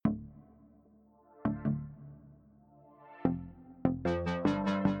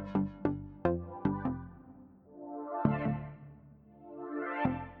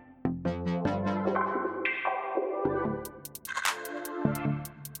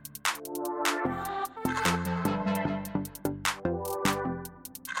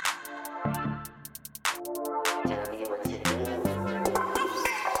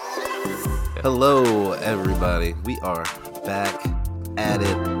Hello, everybody. We are back at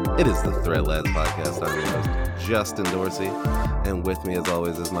it. It is the Threat Lads podcast. I'm your host, Justin Dorsey. And with me, as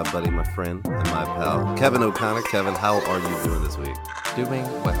always, is my buddy, my friend, and my pal, Kevin O'Connor. Kevin, how are you doing this week? Doing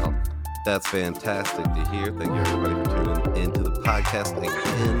well. That's fantastic to hear. Thank you, everybody, for tuning into the podcast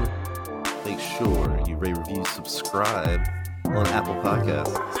again. Make sure you rate, review, subscribe on Apple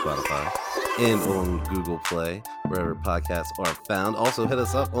Podcasts, Spotify, and on Google Play, wherever podcasts are found. Also, hit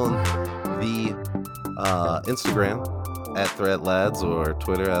us up on the Instagram at Threat Lads or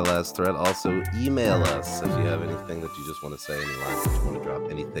Twitter at Lads Threat. Also, email us if you have anything that you just want to say, any lines that you want to drop,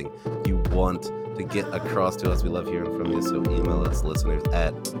 anything you want to get across to us. We love hearing from you, so email us, listeners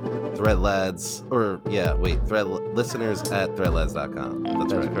at listeners at threatlads.com.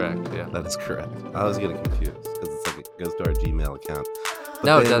 That's right. Correct, yeah. That is correct. I was getting confused because it's like it goes to our Gmail account. But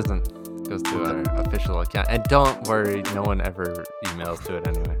No, then, it doesn't. It goes to our official account. And don't worry, no one ever emails to it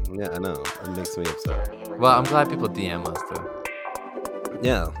anyway. Yeah, I know. It makes me upset. Well, I'm glad people DM us too.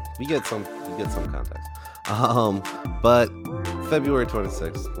 Yeah, we get some context. But February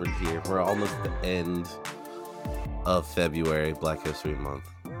 26th, we're here. We're almost at the end of February, Black History Month.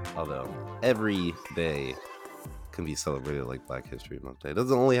 Although every day can be celebrated like Black History Month Day. It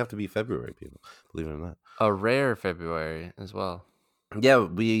doesn't only have to be February, people. Believe it or not. A rare February as well. Yeah,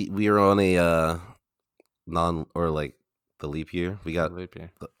 we are on a the leap year. We got Leap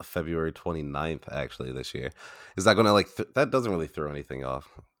year. February 29th actually this year. Is that going to that doesn't really throw anything off?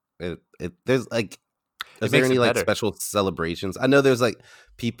 There's like, is there any like special celebrations? I know there's like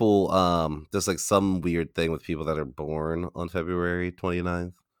people there's like some weird thing with people that are born on February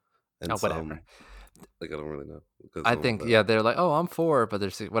 29th. And whatever. I don't really know. I think they're like, oh, I'm 4, but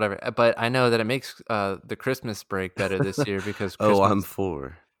there's whatever. But I know that it makes the Christmas break better this year because I'm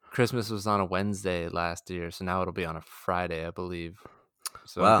 4. Christmas was on a Wednesday last year, so now it'll be on a Friday, I believe.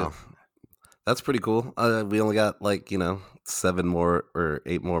 So wow, that's pretty cool. We only got 7 more or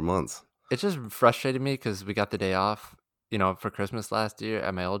 8 more months. It just frustrated me because we got the day off, for Christmas last year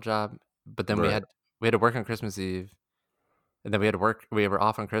at my old job, but then we had to work on Christmas Eve, and then we had to work. We were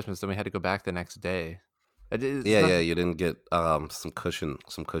off on Christmas, then we had to go back the next day. You didn't get some cushion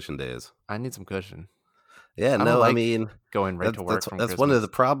days. I need some cushion. Yeah, no, I mean, going right to work. That's one of the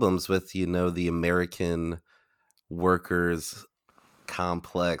problems with the American workers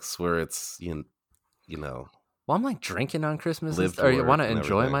complex, where it's Well, I'm like drinking on Christmas, or I want to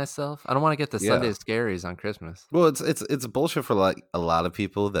enjoy myself. I don't want to get the Sunday scaries on Christmas. Well, it's bullshit for like a lot of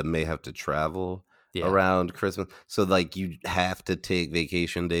people that may have to travel around Christmas. So like you have to take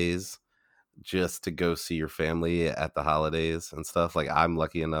vacation days just to go see your family at the holidays and stuff. Like I'm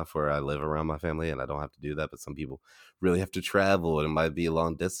lucky enough where I live around my family and I don't have to do that, but some people really have to travel and it might be a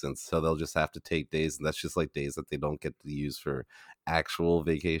long distance, so they'll just have to take days, and that's just like days that they don't get to use for actual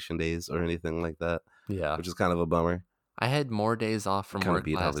vacation days or anything like that. Yeah, which is kind of a bummer. I had more days off from work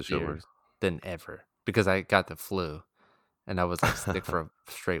last year than ever because I got the flu and I was like sick for a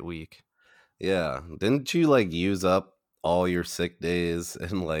straight week. Yeah, didn't you like use up all your sick days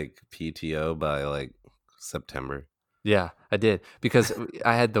and like PTO by like September? Yeah, I did, because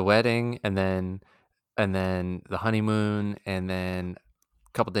I had the wedding and then the honeymoon and then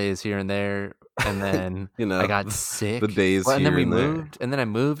a couple days here and there, and then I got sick. The days and then we moved, and then I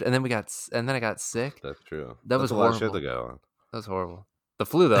moved, and then I got sick. That's true. That's was horrible. A lot of shit to go on. That was horrible. The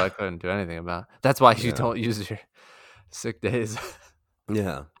flu though, I couldn't do anything about. That's why you don't use your sick days.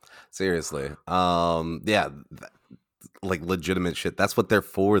 Yeah, seriously. Like legitimate shit. That's what they're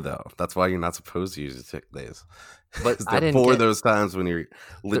for, though. That's why you're not supposed to use your sick days. But they're for those times when you're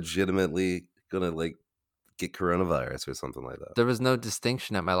legitimately gonna like get coronavirus or something like that. There was no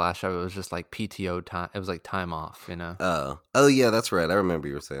distinction at my last job. It was just like PTO time. It was like time off, Oh yeah, that's right. I remember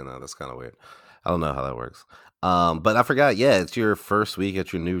you were saying that. That's kind of weird. I don't know how that works. But I forgot. Yeah, it's your first week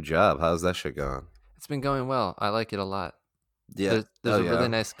at your new job. How's that shit going? It's been going well. I like it a lot. Yeah, there's a really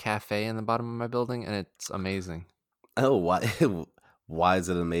nice cafe in the bottom of my building, and it's amazing. Oh, why is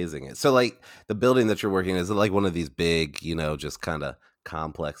it amazing? So like the building that you're working in, is it like one of these big, just kind of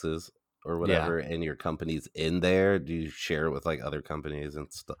complexes or whatever, and your company's in there? Do you share it with like other companies and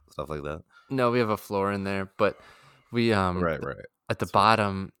stuff like that? No, we have a floor in there, but we right at the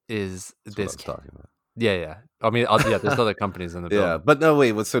bottom is this what I was talking about. Yeah. I mean, there's other companies in the building. Yeah, but no,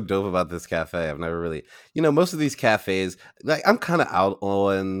 wait. What's so dope about this cafe? I've never really, most of these cafes, like I'm kind of out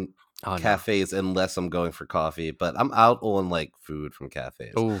on cafes unless I'm going for coffee, but I'm out on like food from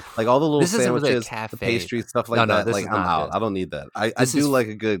cafes. Oof. Like all the little This sandwiches, really the pastry stuff like that. Like I'm out. I don't need that. I do like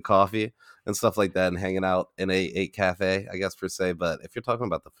a good coffee and stuff like that, and hanging out in a cafe, I guess per se. But if you're talking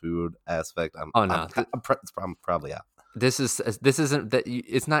about the food aspect, I'm probably out. this isn't that.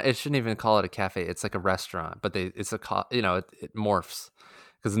 It's not. It shouldn't even call it a cafe. It's like a restaurant, but it's a it morphs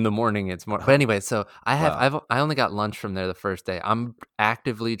because in the morning it's more. But anyway, so I only got lunch from there the first day. I'm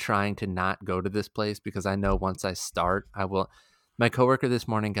actively trying to not go to this place because I know once I start, I will. My coworker this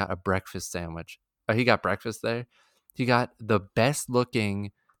morning got a breakfast sandwich. He got breakfast there. He got the best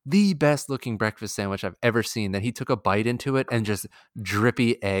looking breakfast sandwich I've ever seen. That he took a bite into it and just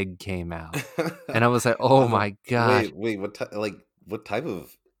drippy egg came out, and I was like, "Oh my god!" Wait, what type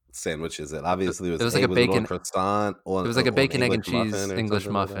of sandwich is it? Obviously, it was like a bacon croissant. It was like a bacon, egg, and cheese English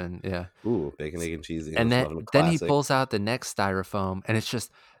Like muffin. Yeah. Ooh, bacon, egg, and cheese English and muffin. then he pulls out the next styrofoam, and it's just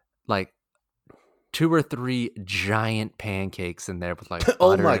like 2 or 3 giant pancakes in there with like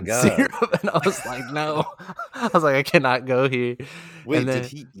butter and syrup, and I was like, no, I was like, I cannot go here. Wait, did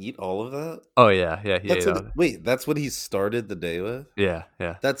he eat all of that? Oh yeah, he ate all wait, that's what he started the day with? Yeah.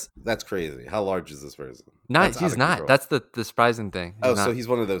 That's crazy. How large is this person? He's not. That's the surprising thing. So he's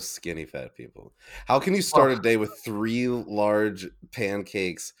one of those skinny fat people. How can you start a day with 3 large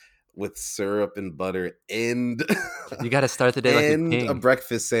pancakes with syrup and butter and you got to start the day like a king. A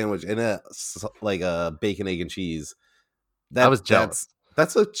breakfast sandwich and a bacon, egg, and cheese? I was jealous.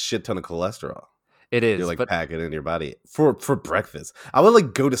 That's a shit ton of cholesterol. It is. You're like packing in your body for breakfast. I would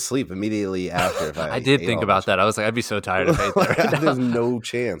like go to sleep immediately after. If I did think about that. I was like, I'd be so tired if I ate that right now. There's no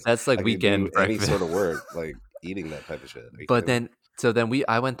chance. That's like weekend breakfast. Any sort of work, like eating that type of shit. But then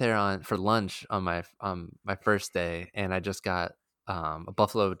I went there for lunch on my first day, and I just got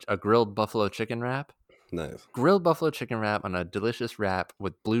a grilled buffalo chicken wrap. Nice. Grilled buffalo chicken wrap on a delicious wrap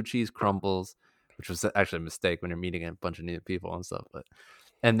with blue cheese crumbles, which was actually a mistake when you're meeting a bunch of new people and stuff.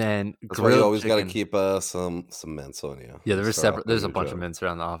 And then that's why you always got to keep some mints on you. Yeah, there's a bunch of mints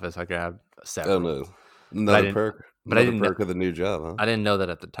around the office. I grabbed several. Oh no, another perk. But I didn't perk of the new job, huh? I didn't know that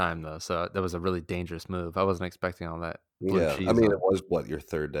at the time though, so that was a really dangerous move. I wasn't expecting all that blue cheese. I mean, it was your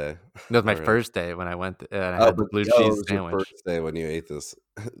third day? It was my first day when I went and I had the blue cheese sandwich. Your first day when you ate this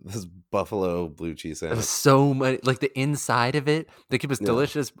buffalo blue cheese sandwich. It was so many, like the inside of it. They keep this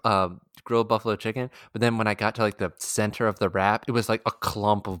delicious grilled buffalo chicken, but then when I got to like the center of the wrap, it was like a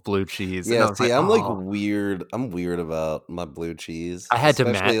clump of blue cheese. Yeah, see, I'm like weird. I'm weird about my blue cheese. I had to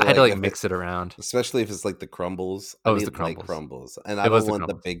mix it around, especially if it's like the crumbles. I need the crumbles. And I don't want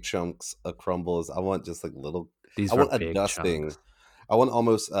the big chunks of crumbles. I want just like little. I want a dusting. Chunks. I want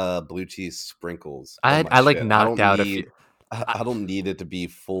almost blue cheese sprinkles. I like knocked out a few. I don't need it to be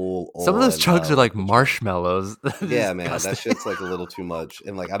full. Some of those chunks are like marshmallows. Yeah, man, that shit's like a little too much,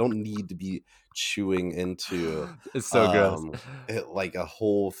 and like I don't need to be chewing into. It's so gross. Like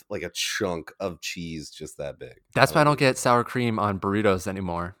a chunk of cheese just that big. That's why I don't get sour cream on burritos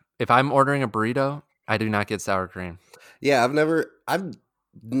anymore. If I'm ordering a burrito, I do not get sour cream. Yeah, I've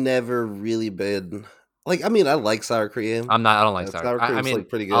never really been. Like, I mean, I like sour cream. I don't like sour cream. I mean, like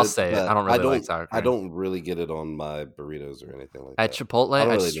pretty good. I'll say it. I don't really like sour cream. I don't really get it on my burritos or anything like that. At Chipotle,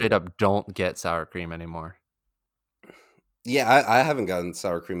 I straight up don't get sour cream anymore. Yeah, I haven't gotten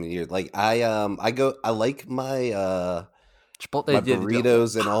sour cream in years. Like, I like my Chipotle my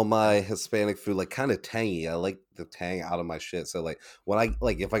burritos and all my Hispanic food like kind of tangy. I like the tang out of my shit. So like when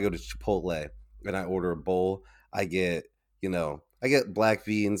if I go to Chipotle and I order a bowl, I get black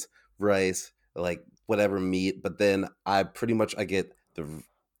beans, rice, like whatever meat, but then I get the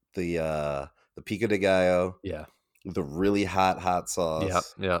pico de gallo, the really hot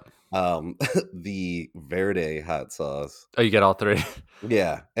sauce, the verde hot sauce. Oh, you get all 3?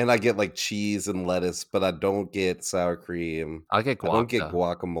 Yeah, and I get like cheese and lettuce, but I don't get sour cream. I get guac. I don't get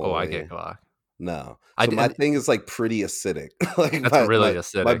guacamole. Oh, I get guac. No, so my thing is like pretty acidic. Like that's really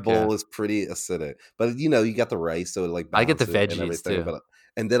acidic. My bowl is pretty acidic, but you got the rice, so like I get the veggies too.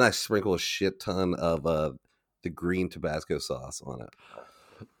 And then I sprinkle a shit ton of the green Tabasco sauce on it.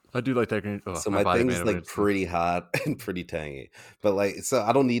 I do like that green. So my thing is like pretty hot and pretty tangy. But like, so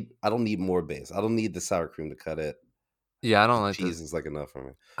I don't need more base. I don't need the sour cream to cut it. Yeah, I don't like cheese is like enough for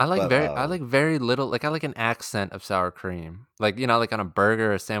me. I like very little. Like I like an accent of sour cream. Like like on a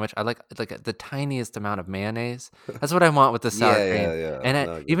burger or a sandwich, I like the tiniest amount of mayonnaise. That's what I want with the sour cream. Yeah.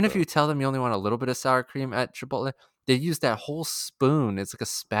 And even if you tell them you only want a little bit of sour cream at Chipotle, they use that whole spoon. It's like a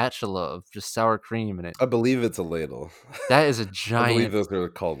spatula of just sour cream in it. I believe it's a ladle. That is a giant. I believe those are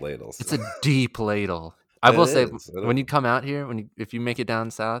called ladles. It's a deep ladle. I will say, when you come out here, if you make it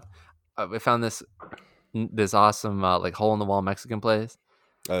down south, I found this awesome like hole in the wall Mexican place.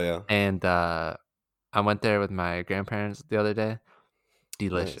 Oh yeah. And I went there with my grandparents the other day.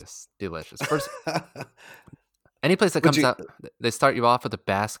 Delicious. First, any place that comes out, they start you off with a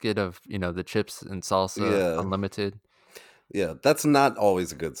basket of the chips and salsa, unlimited. Yeah, that's not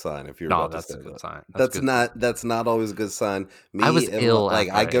always a good sign if you're No, about to that's say a good that. sign. That's a That's good sign. not always a good sign. I was Me and ill like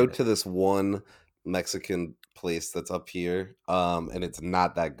after I I go ate it. to this one Mexican place that's up here, and it's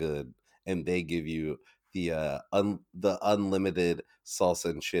not that good, and they give you the unlimited salsa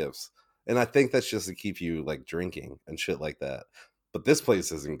and chips, and I think that's just to keep you like drinking and shit like that. But this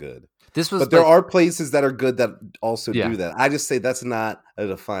place isn't good. This was But there like, are places that are good that also yeah. do that. I just say that's not a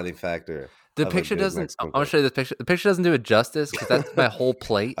defining factor The of a picture good doesn't. Mexican I'll place. show you this picture. The picture doesn't do it justice because that's my whole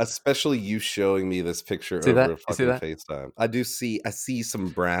plate. Especially you showing me this picture See over that? a You see fucking that? FaceTime. I see some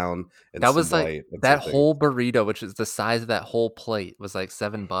brown and That some was like white and some that things. whole burrito, which is the size of that whole plate, was like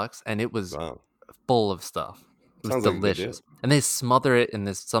 $7, and it was Wow. full of stuff. It was Sounds like a good deal. delicious, and they smother it in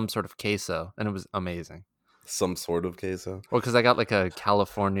this some sort of queso, and it was amazing. Some sort of queso. Well, because I got like a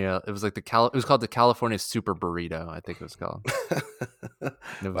California. It was like it was called the California Super Burrito, I think it was called. And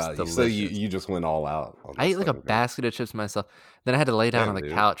it was Wow, delicious. you just went all out on I this ate like a fucking thing. basket of chips myself. Then I had to lay down on Damn, the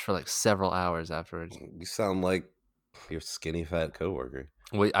dude. couch for like several hours afterwards. You sound like your skinny fat coworker.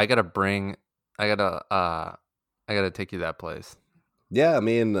 Wait, I gotta take you to that place. Yeah, I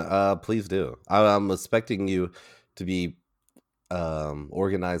mean, please do. I'm expecting you to be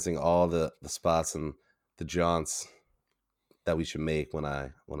organizing all the spots and the jaunts that we should make when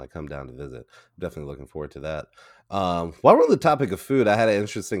I come down to visit. I'm definitely looking forward to that. While we're on the topic of food, I had an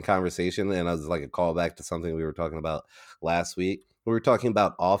interesting conversation, and I was like a callback to something we were talking about last week. We were talking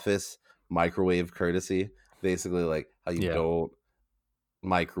about office microwave courtesy, basically like how you don't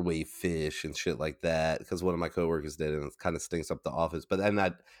microwave fish and shit like that, because one of my coworkers did, and it kind of stinks up the office. But then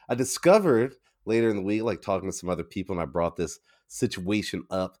I discovered later in the week, like talking to some other people, and I brought this situation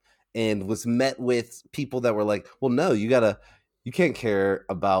up and was met with people that were like, well, no, you can't care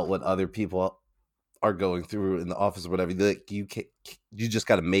about what other people are going through in the office or whatever. Like, you just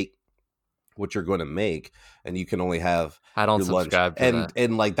got to make what you're going to make, and you can only have I don't your lunch. subscribe to that.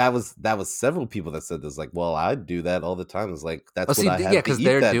 And like that was several people that said this, like, well, I do that all the time. It's like, that's Oh, what I see, have yeah, to 'cause eat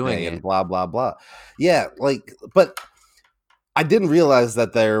they're that doing day, it. and blah blah blah. Yeah, like, but I didn't realize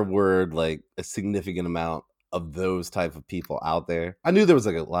that there were like a significant amount of those type of people out there. I knew there was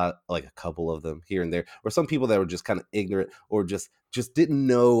like a couple of them here and there, or some people that were just kind of ignorant or just didn't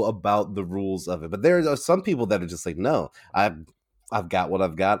know about the rules of it. But there are some people that are just like, no, I've got what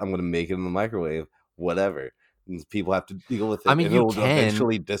I've got. I'm going to make it in the microwave, whatever. And people have to deal with it, I mean, and you it'll can,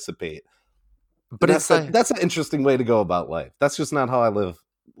 eventually dissipate. but And it's like, that's an interesting way to go about life. That's just not how I live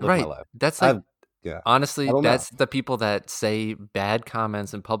my right. life. That's like, Yeah, I honestly, don't know. that's the people that say bad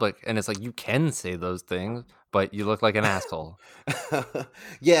comments in public, and it's like, you can say those things, but you look like an asshole.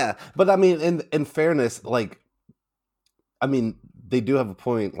 Yeah, but I mean, in fairness, like, I mean, they do have a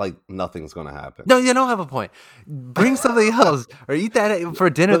point. Like, nothing's going to happen. No, you don't have a point. Bring something else, or eat that for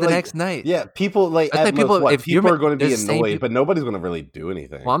dinner the next night. Yeah, people like I at think most, people, what if you're people are going to be there's the same annoyed, but nobody's going to really do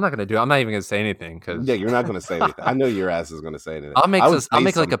anything. Well, I'm not gonna do it. I'm not even gonna say anything because Yeah, you're not going to say anything. I know your ass is going to say anything. I'll make I would I'll say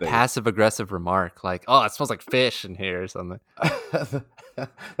make like a something. passive aggressive remark, like, "Oh, it smells like fish in here" or something.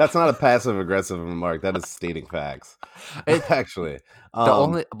 That's not a passive aggressive remark. That is stating facts. Actually, The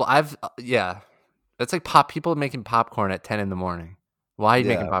only that's like people making popcorn at 10 in the morning. Why are you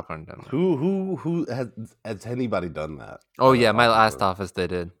making popcorn? Who has anybody done that? Oh yeah, my last office they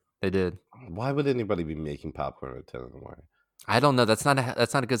did. Why would anybody be making popcorn at 10 in the morning? I don't know. That's not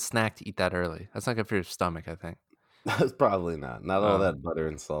a good snack to eat that early. That's not good for your stomach, I think. That's probably not all that butter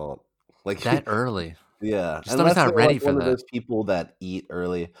and salt like that early. Yeah, your stomach's not ready for one that. of those people that eat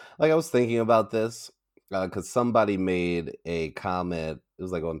early. Like, I was thinking about this because somebody made a comment. It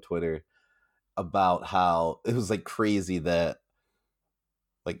was like on Twitter about how it was like crazy that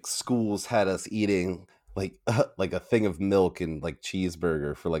like schools had us eating like like a thing of milk and like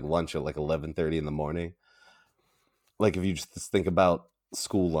cheeseburger for like lunch at like 11:30 in the morning. Like, if you just think about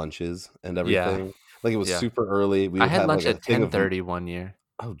school lunches and everything, like, it was super early. I had lunch at 10:30 1 year.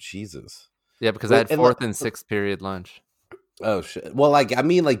 Oh Jesus! Yeah, because I had 4th and 6th period lunch. Oh shit! Well, like, I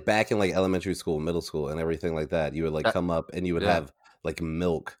mean, like, back in like elementary school, middle school, and everything like that, you would like come up and you would have like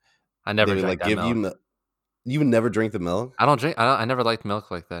milk. I never drank that milk. You would never drink the milk? I don't drink. I never liked milk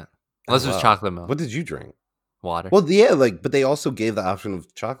like that. Unless it was chocolate milk. What did you drink? Water. Well, yeah, like, but they also gave the option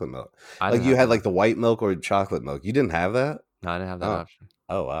of chocolate milk. Like, you had like the white milk or chocolate milk. You didn't have that? No, I didn't have that option.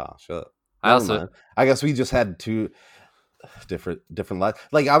 Oh wow, shut up. I guess we just had two different lives.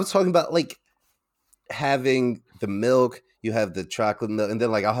 Like, I was talking about like having the milk. You have the chocolate milk, and then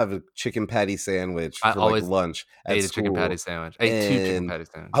like I'll have a chicken patty sandwich for like lunch at ate school. A chicken patty sandwich. I ate 2 chicken patty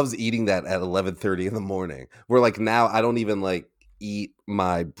sandwiches. I was eating that at 11:30 in the morning. Where like now I don't even like eat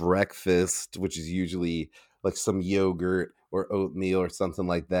my breakfast, which is usually like some yogurt or oatmeal or something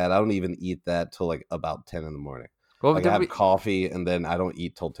like that. I don't even eat that till like about 10 in the morning. Well, Like I have coffee and then I don't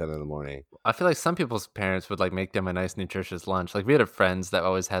eat till 10 in the morning. I feel like some people's parents would like make them a nice nutritious lunch. Like we had friends that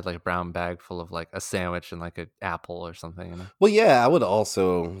always had like a brown bag full of like a sandwich and like an apple or something. You know? Well, yeah, I would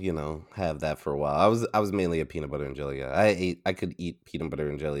also, have that for a while. I was mainly a peanut butter and jelly guy. I could eat peanut butter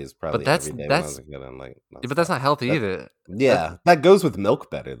and jellies probably every day when I was a kid. I'm like, but that's not healthy either. Yeah, that goes with milk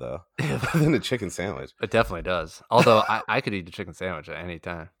better though than a chicken sandwich. It definitely does. Although I could eat a chicken sandwich at any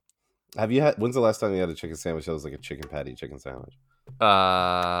time. Have you had? When's the last time you had a chicken sandwich that was like a chicken patty chicken sandwich?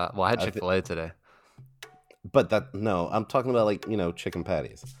 Well, I had Chick-fil-A today. But I'm talking about like chicken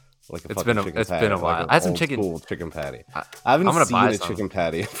patties. Like it's been a while. Like I had some chicken patty. I haven't seen a chicken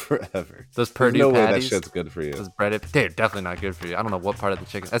patty forever. Those Purdue patties. Way that shit's good for you. Those breaded, they're definitely not good for you. I don't know what part of the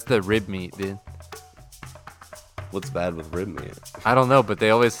chicken. That's the rib meat, dude. What's bad with rib meat? I don't know, but they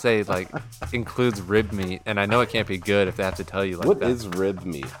always say like includes rib meat, and I know it can't be good if they have to tell you like what that. What is rib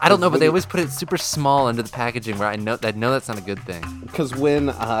meat? I don't know, but they always put it super small under the packaging where I know that's not a good thing. Because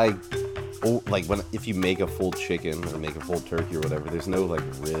if you make a full chicken or make a full turkey or whatever, there's no like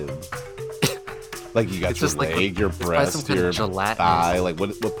rib. Like you got your leg, your breast, your thigh. Like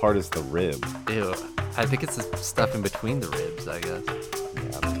what part is the rib? Ew. I think it's the stuff in between the ribs, I guess.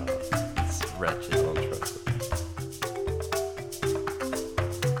 Yeah, I don't know. It's wretched. I don't trust it.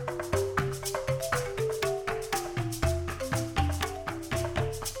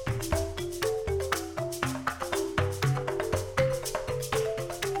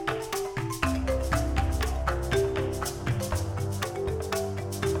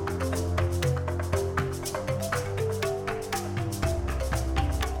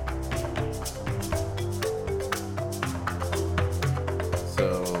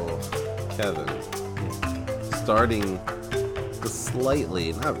 Starting to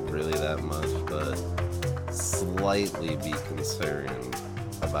slightly, not really that much, but slightly be concerned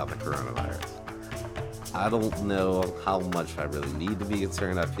about the coronavirus. I don't know how much I really need to be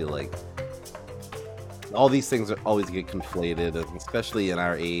concerned. I feel like all these things always get conflated, especially in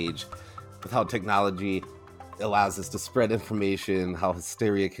our age, with how technology allows us to spread information, how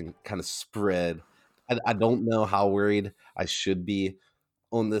hysteria can kind of spread. I don't know how worried I should be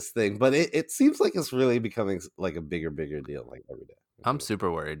on this thing, but it seems like it's really becoming like a bigger deal like every day. I'm super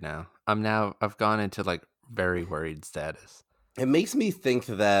worried now. I've gone into like very worried status. It makes me think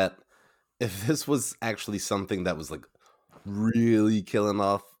that if this was actually something that was like really killing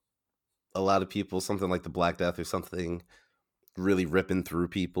off a lot of people, something like the Black Death or something really ripping through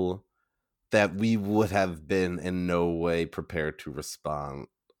people, that we would have been in no way prepared to respond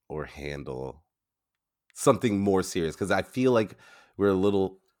or handle something more serious. Because I feel like we're a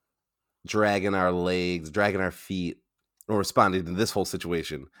little dragging our legs, dragging our feet, or responding to this whole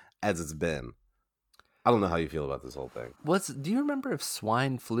situation as it's been. I don't know how you feel about this whole thing. Do you remember if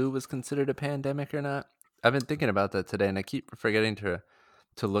swine flu was considered a pandemic or not? I've been thinking about that today, and I keep forgetting to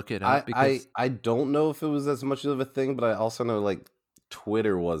look it up. I don't know if it was as much of a thing, but I also know like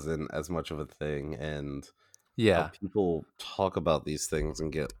Twitter wasn't as much of a thing, and people talk about these things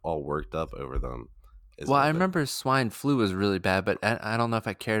and get all worked up over them. Well, I remember swine flu was really bad, but I don't know if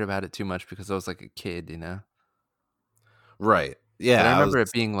I cared about it too much because I was like a kid, you know? Right. Yeah. But I remember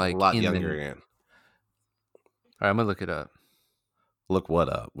it being like a lot younger again. All right, I'm going to look it up. Look what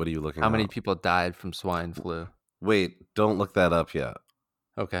up? What are you looking at? How up? many people died from swine flu? Wait, don't look that up yet.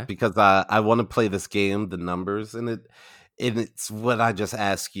 Okay. Because I want to play this game, the numbers, and it's what I just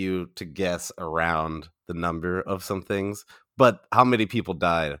ask you to guess around the number of some things. But how many people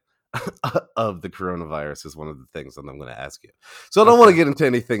died of the coronavirus is one of the things that I'm going to ask you. So I don't want to get into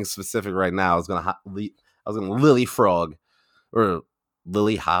anything specific right now. I was going to lily frog or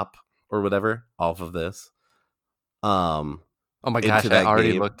lily hop or whatever off of this. Oh my gosh, I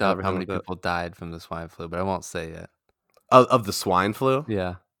already looked up how many people died from the swine flu, but I won't say yet. Of the swine flu?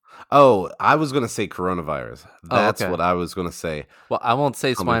 Yeah. Oh, I was going to say coronavirus. That's what I was going to say. Well, I won't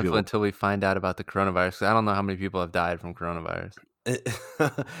say swine flu until we find out about the coronavirus. I don't know how many people have died from coronavirus.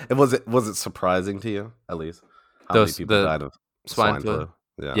 And was it surprising to you, at least? How many people died of swine flu?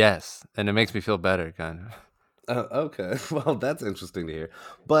 Yeah. Yes, and it makes me feel better, kind of. Okay, well, that's interesting to hear.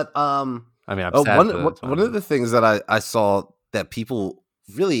 But I mean, I'm sad one of the things that I saw that people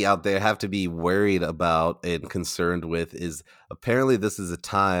really out there have to be worried about and concerned with is apparently this is a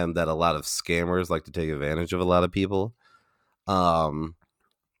time that a lot of scammers like to take advantage of a lot of people,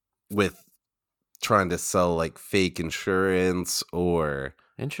 with trying to sell like fake insurance or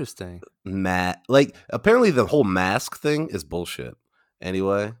interesting like apparently the whole mask thing is bullshit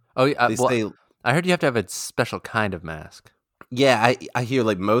anyway. Oh yeah, I heard you have to have a special kind of mask. Yeah, I hear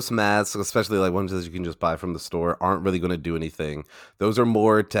like most masks, especially like ones that you can just buy from the store, aren't really going to do anything. Those are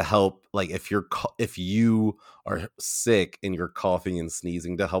more to help, like if you are sick and you're coughing and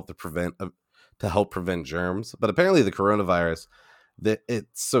sneezing to help prevent germs. But apparently, the coronavirus, that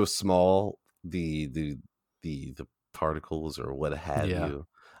it's so small, the particles or what have Yeah. you,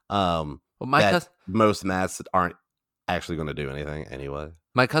 Well, that most masks aren't actually going to do anything anyway.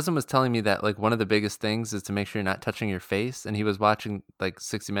 my cousin was telling me that like one of the biggest things is to make sure you're not touching your face, and he was watching like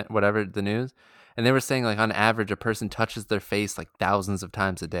 60 Minutes, whatever, the news, and they were saying like on average a person touches their face like thousands of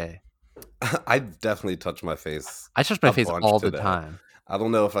times a day. I definitely touch my face I touch my a face bunch all the today. time. I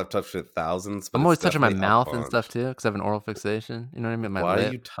don't know if I've touched it thousands, but I'm it's always touching my definitely a mouth and stuff bunch. too because I have an oral fixation. You know what I mean? My Why are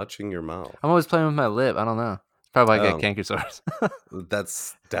lip. you touching your mouth? I'm always playing with my lip. I don't know. It's probably why I get Oh, canker sores.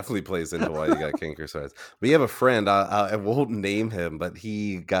 that's definitely plays into why you got canker sores. We have a friend, I won't name him, but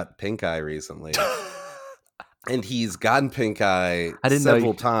he got pink eye recently. And he's gotten pink eye I didn't know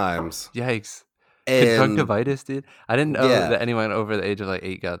several times. Yikes. And Conjunctivitis, dude. I didn't know yeah, that anyone over the age of like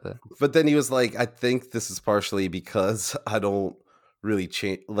 8 got that. but then he was like, I think this is partially because I don't really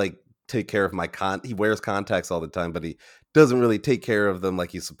take care of he wears contacts all the time, but he doesn't really take care of them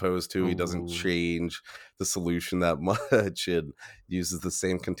like he's supposed to. He doesn't Ooh. change the solution that much and uses the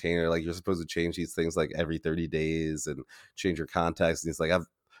same container. Like you're supposed to change these things like every 30 days and change your contacts. And he's like,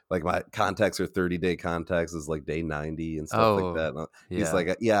 my contacts are 30-day contacts is like day 90 and stuff like that. And he's Yeah.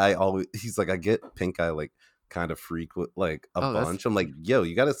 like, he's like, I get pink eye like kind of frequent, like a bunch. I'm like, yo,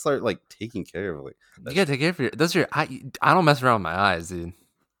 you got to start like taking care of like. You gotta take care of your. I don't mess around with my eyes, dude.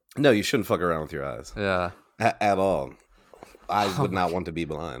 No, you shouldn't fuck around with your eyes. Yeah. At all. I would not want to be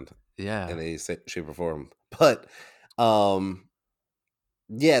blind. Yeah. In any shape or form. But,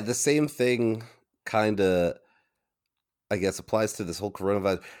 yeah, the same thing kind of, I guess, applies to this whole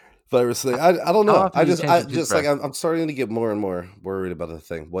coronavirus thing. I don't know. I'm starting to get more and more worried about the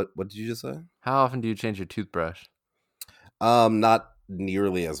thing. What did you just say? How often do you change your toothbrush? Not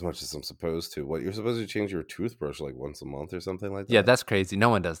nearly as much as I'm supposed to. What, you're supposed to change your toothbrush like once a month or something like that? Yeah, that's crazy. No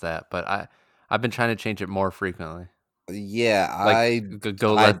one does that, but I've been trying to change it more frequently. Yeah, like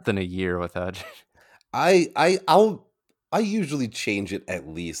go less than a year without changing. I usually change it at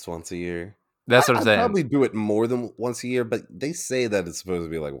least once a year. That's what I'm saying. I probably do it more than once a year, but they say that it's supposed to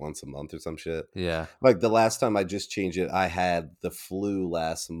be like once a month or some shit. Yeah. Like the last time I just changed it, I had the flu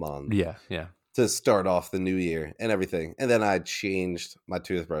last month. Yeah. To start off the new year and everything. And then I changed my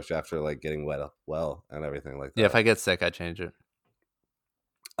toothbrush after like getting well and everything like that. Yeah, if I get sick, I change it.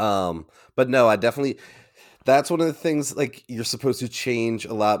 But no, I definitely, that's one of the things like you're supposed to change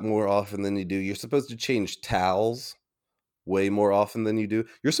a lot more often than you do. You're supposed to change towels way more often than you do.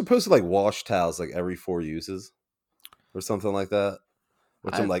 You're supposed to like wash towels like every 4 uses or something like that.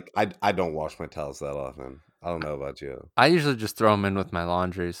 Which I'm like, I don't wash my towels that often. I don't know about you. I usually just throw them in with my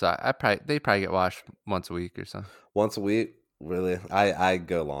laundry, so they probably get washed once a week or so. Once a week, really? I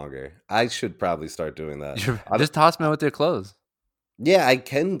go longer. I should probably start doing that. Just toss them in with your clothes. Yeah, I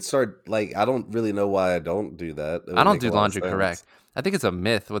can start. Like, I don't really know why I don't do that. I don't do laundry correct. I think it's a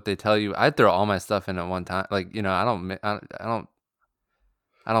myth what they tell you. I throw all my stuff in at one time. Like, you know, I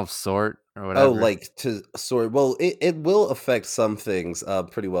don't sort or whatever. Oh, like to sort. Well, it will affect some things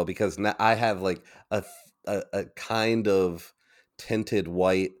pretty well because now I have like a kind of tinted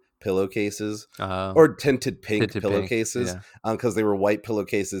white pillowcases or tinted pink pillowcases because they were white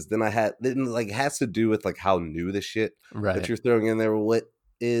pillowcases. Then it has to do with like how new the shit that you're throwing in there what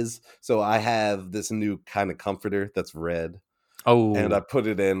is. So I have this new kind of comforter that's red. Oh, and I put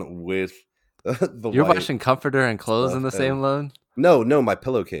it in with the You're washing comforter and clothes in the same load? No, my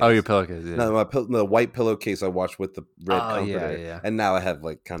pillowcase. Oh, your pillowcase. Yeah. No, the white pillowcase I washed with the red comforter. Yeah. And now I have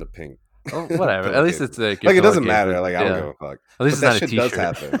like kind of pink. Oh, whatever. At least it's like it doesn't matter. Like I don't give a fuck. At least but it's not a t-shirt. Does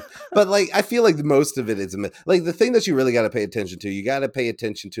happen. But like I feel like most of it is like the thing that you really got to pay attention to. You got to pay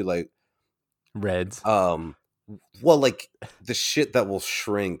attention to like reds. Well, like the shit that will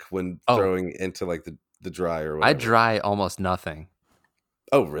shrink when throwing into like the dryer. Or whatever. I dry almost nothing.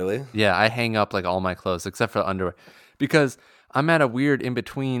 Oh, really? Yeah, I hang up like all my clothes except for underwear because I'm at a weird in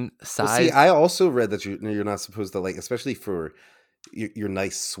between size. Well, see, I also read that you're not supposed to like, especially for your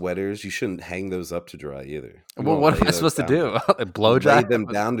nice sweaters, you shouldn't hang those up to dry either. Well, what am I supposed to do? Blow dry? Lay them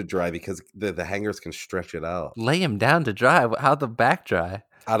down to dry because the hangers can stretch it out. Lay them down to dry? How'd the back dry?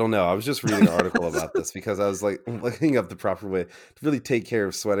 I don't know. I was just reading an article about this because I was like looking up the proper way to really take care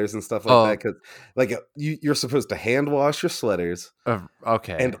of sweaters and stuff like that. Because like you're supposed to hand wash your sweaters,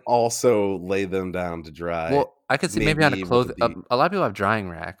 okay, and also lay them down to dry. Well, I could see maybe on a clothing. A lot of people have drying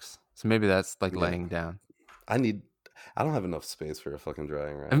racks, so maybe that's like laying down. I need I don't have enough space for a fucking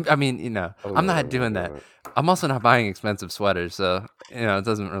drying rack. I mean, I'm not doing that. I'm also not buying expensive sweaters, so it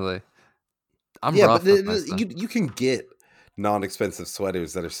doesn't really. I'm rough with my stuff. you can get non-expensive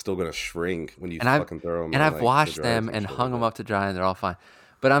sweaters that are still gonna shrink when you And fucking throw them. and On, I've like, washed the dryers them and shit hung like them that. up to dry, and they're all fine.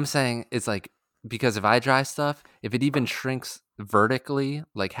 But I'm saying it's like because if I dry stuff, if it even shrinks vertically,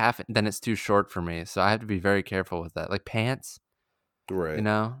 like half, then it's too short for me. So I have to be very careful with that. Like pants, Right.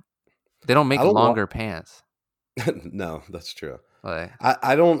 they don't make I don't longer pants. No, that's true. Like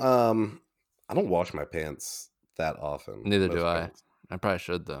I don't wash my pants that often. neither do I. Pants. I probably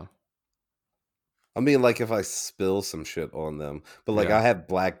should though. I mean, like if I spill some shit on them, but like Yeah. I have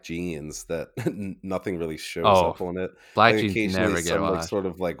black jeans that nothing really shows Oh, up on it. black Like jeans occasionally never get some like washed. sort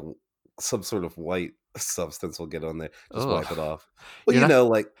of like some sort of white substance will get on there. Just Ugh. wipe it off. Well, You're not-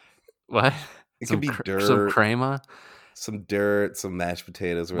 like What? it could be Some dirt, crema. some dirt, some mashed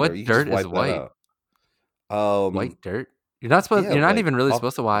potatoes, or What whatever. You can dirt just is wipe that white? out. White dirt. You're not supposed. Yeah, You're not like even really off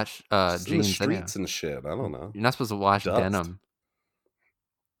supposed to wash just in the jeans anyway. streets and shit. I don't know. You're not supposed to wash Dust. denim.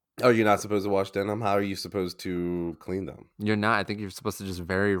 Oh, you're not supposed to wash denim? How are you supposed to clean them? You're not. I think you're supposed to just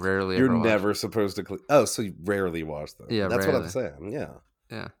very rarely. You're ever wash. never supposed to clean. Oh, so you rarely wash them. Yeah, that's rarely. what I'm saying. Yeah.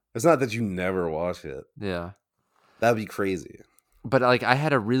 Yeah. It's not that you never wash it. Yeah. That'd be crazy. But like, I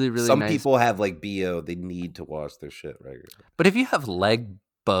had a really Some nice. people have like BO. They need to wash their shit regularly. But if you have leg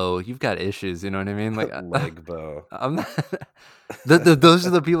bow, you've got issues. You know what I mean? Like leg bow. I'm not. Those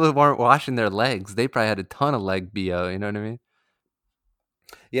are the people who aren't washing their legs. They probably had a ton of leg BO. You know what I mean?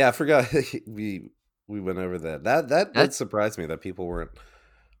 Yeah, I forgot we went over that. That surprised me that people weren't.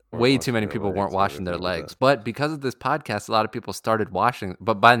 Way too many people weren't washing their legs. But because of this podcast, a lot of people started washing.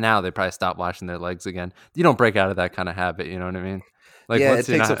 But by now, they probably stopped washing their legs again. You don't break out of that kind of habit. You know what I mean? Like, yeah, it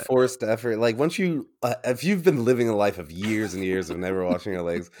takes a forced effort. Like once you, if you've been living a life of years and years of never washing your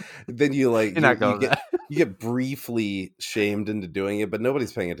legs, then you like you get briefly shamed into doing it, but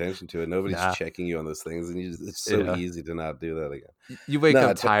nobody's paying attention to it. Nobody's checking you on those things, and it's so easy to not do that again. You wake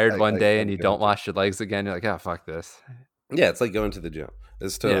up tired one day and you don't wash your legs again. You're like, oh, fuck this. Yeah, it's like going to the gym.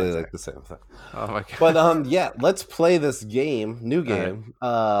 It's totally like the same thing. Oh my god! But yeah, let's play this new game,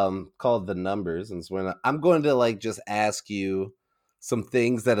 called The Numbers, and when I'm going to like just ask you some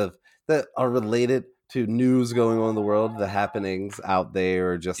things that are related to news going on in the world, the happenings out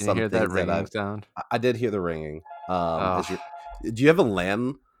there, or just Can some you hear things that ringing sound. I did hear the ringing. Do you have a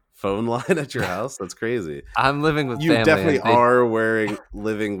land phone line at your house? That's crazy. I'm living with you family. Definitely are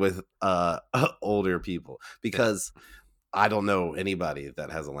living with older people, because I don't know anybody that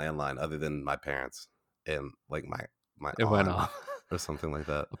has a landline other than my parents and like my it went off or something like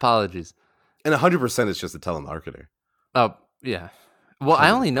that. Apologies. And 100% it's just a telemarketer. Oh yeah. Well,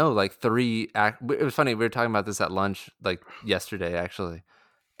 I only know like 3. It was funny. We were talking about this at lunch like yesterday actually,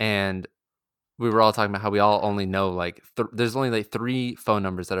 and we were all talking about how we all only know like there's only like 3 phone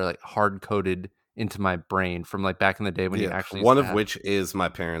numbers that are like hard coded into my brain from like back in the day when you actually one of which is my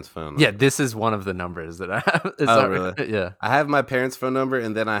parents' phone number. Yeah, this is one of the numbers that I have. Really? Yeah. I have my parents' phone number,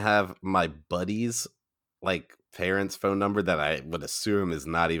 and then I have my buddy's like parents' phone number that I would assume is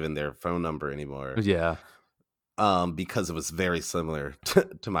not even their phone number anymore. Yeah. Because it was very similar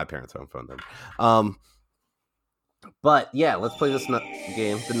to my parents' phone number. But yeah, let's play this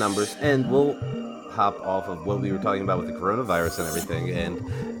game, The Numbers, and we'll hop off of what we were talking about with the coronavirus and everything.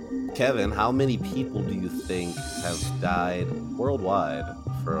 And Kevin, how many people do you think have died worldwide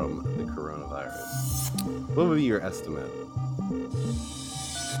from the coronavirus? What would be your estimate?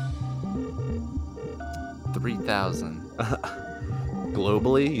 3,000.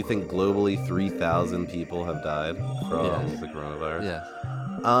 Globally? You think globally 3,000 people have died from the coronavirus? Yeah.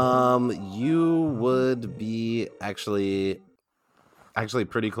 You would be actually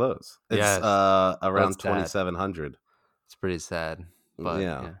pretty close. It's around 2,700. It's pretty sad. But,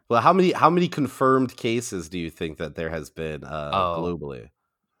 yeah. Well, how many confirmed cases do you think that there has been globally?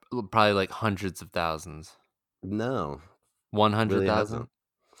 Probably like hundreds of thousands. No. 100,000?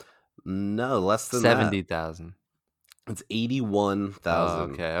 No, less than 70,000. It's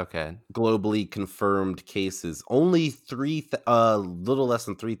 81,000. Okay. Globally confirmed cases. Only little less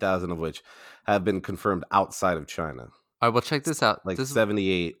than 3,000 of which have been confirmed outside of China. All right, well, check this out. Like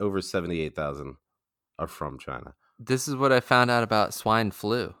over 78,000 are from China. This is what I found out about swine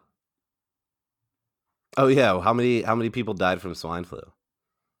flu. Oh yeah, how many people died from swine flu?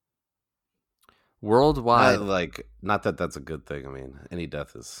 Worldwide, not that that's a good thing. I mean, any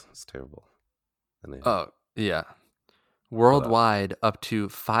death is terrible. Oh yeah, worldwide, up to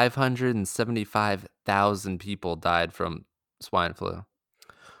 575,000 people died from swine flu.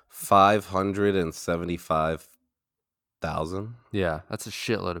 575,000. Yeah, that's a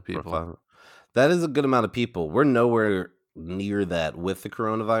shitload of people. That is a good amount of people. We're nowhere near that with the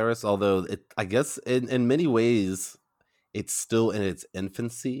coronavirus, although I guess in many ways it's still in its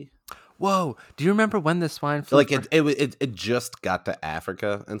infancy. Whoa! Do you remember when the swine flu? Like it just got to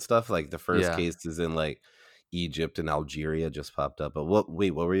Africa and stuff. Like the first cases in like Egypt and Algeria just popped up. But what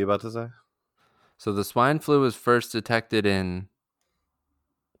were you about to say? So the swine flu was first detected in.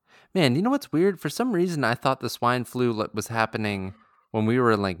 Man, you know what's weird? For some reason, I thought the swine flu was happening when we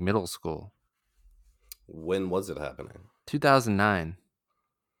were in like middle school. When was it happening? 2009.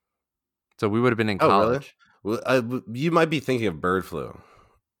 So we would have been in college. Well, you might be thinking of bird flu.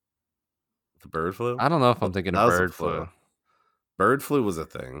 The bird flu? I don't know if I'm thinking of bird flu. Bird flu was a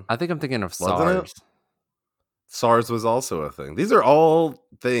thing. I think I'm thinking of SARS. SARS was also a thing. These are all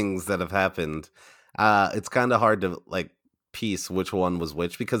things that have happened. It's kind of hard to like piece which one was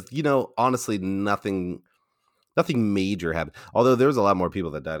which because honestly, nothing major happened. Although there was a lot more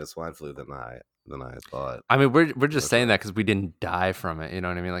people that died of swine flu than I thought. I mean, we're just saying that because we didn't die from it. You know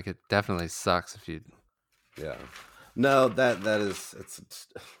what I mean? Like it definitely sucks if you. Yeah. No, that is it's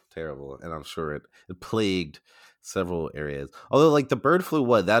terrible, and I'm sure it plagued several areas. Although, like the bird flu,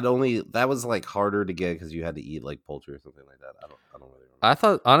 that was like harder to get because you had to eat like poultry or something like that. I don't really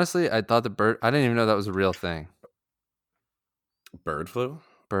remember. I thought the bird. I didn't even know that was a real thing. Bird flu.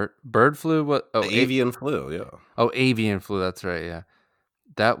 Bird flu. What? Oh, avian flu. Yeah. Oh, avian flu. That's right. Yeah,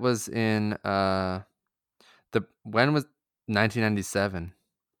 that was in when was 1997.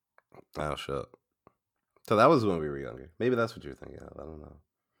 Oh shit. So that was when we were younger. Maybe that's what you're thinking of. I don't know.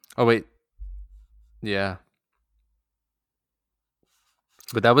 Oh wait. Yeah.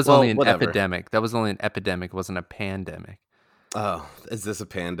 But that was only an epidemic. That was only an epidemic. It wasn't a pandemic. Oh, is this a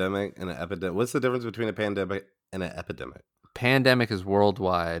pandemic and an epidemic? What's the difference between a pandemic and an epidemic? Pandemic is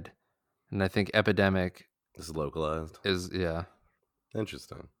worldwide, and I think epidemic is localized. Yeah.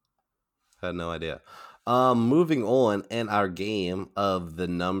 Interesting. Had no idea. Moving on in our game of the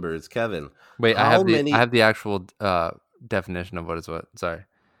numbers, Kevin. Wait, I have the actual definition of what is what. Sorry.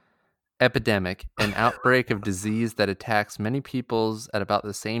 Epidemic, an outbreak of disease that attacks many peoples at about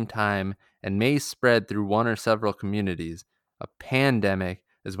the same time and may spread through one or several communities. A pandemic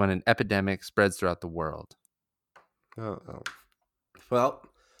is when an epidemic spreads throughout the world. Oh. Well,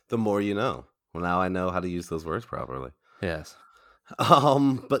 the more you know. Well, now I know how to use those words properly. Yes.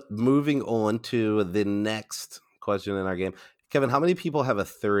 But moving on to the next question in our game. Kevin, how many people have a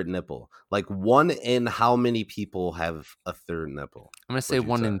third nipple? Like 1 in how many people have a third nipple? I'm going to say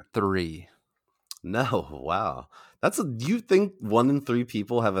 1 in 3. No, wow. You think 1 in 3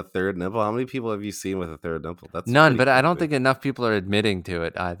 people have a third nipple? How many people have you seen with a third nipple? That's none, but I don't think enough people are admitting to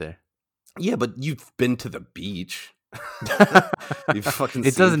it either. Yeah, but you've been to the beach. You've fucking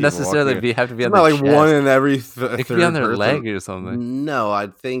it doesn't necessarily have to be on their chest. Like 1 in every it could be on their leg or something. No, I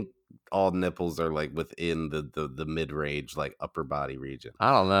think all nipples are like within the mid-range, like upper body region.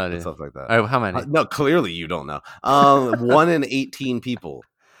 I don't know, dude. Stuff like that. All right, how many? No, clearly you don't know. 1 in 18 people.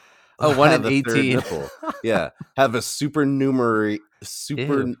 Oh, 1 in 18. Nipple. Yeah, have a supernumerary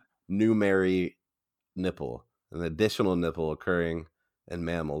nipple, an additional nipple occurring in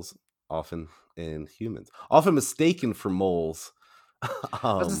mammals, often in humans, often mistaken for moles.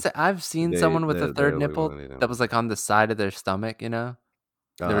 I was gonna say, I've seen someone with a third nipple that was like on the side of their stomach, they were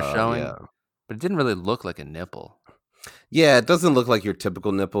showing, but it didn't really look like a nipple. Yeah, it doesn't look like your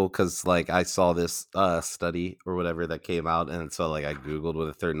typical nipple because like I saw this study or whatever that came out, and so like I googled with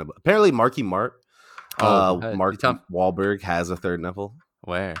a third nipple. Apparently Marky Mark Wahlberg has a third nipple.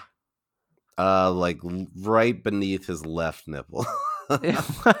 Where? Like right beneath his left nipple.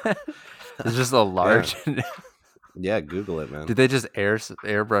 It's just a large. Yeah, Google it, man. Did they just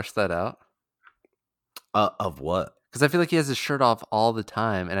airbrush that out? Of what? Because I feel like he has his shirt off all the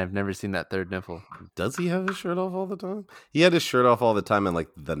time, and I've never seen that third nipple. Does he have his shirt off all the time? He had his shirt off all the time in like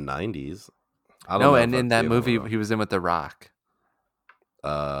the 90s. I don't know. And in that movie he was in with The Rock.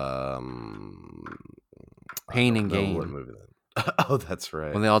 Pain and Gain. What movie that? Oh, that's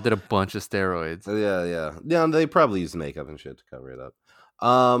right. When they all did a bunch of steroids. Yeah. They probably used makeup and shit to cover it up.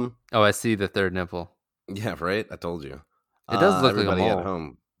 Oh, I see the third nipple. Yeah, right. I told you. It does look like a mole. At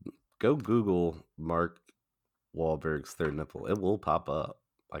home, go Google Mark Wahlberg's third nipple. It will pop up.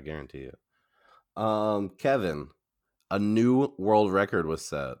 I guarantee you. Kevin, a new world record was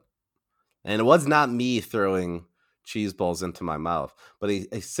set, and it was not me throwing cheese balls into my mouth, but a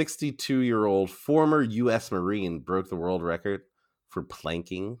 62-year-old former U.S. Marine broke the world record for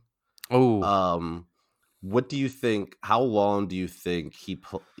planking. Oh. What do you think? How long do you think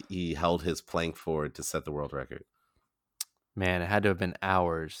he held his plank for to set the world record? Man, it had to have been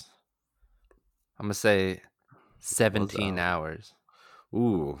hours. I'm gonna say 17 hours.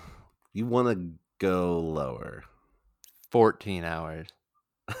 Ooh, You want to go lower? 14 hours.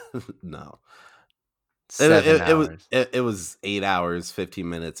 No. 7 hours. It was 8 hours, 15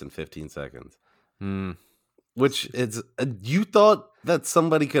 minutes, and 15 seconds. Which is, you thought that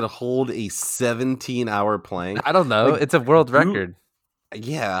somebody could hold a 17-hour plank? I don't know. Like, it's a world record.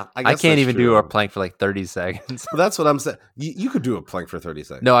 Yeah, I can't even do a plank for like 30 seconds. Well, that's what I'm saying. You could do a plank for 30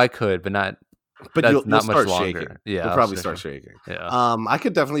 seconds. No, I could, but not. But you'll not start much shaking. longer. Yeah, you'll probably start shaking. Yeah. I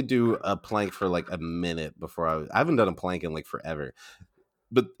could definitely do a plank for like a minute before I haven't done a plank in like forever.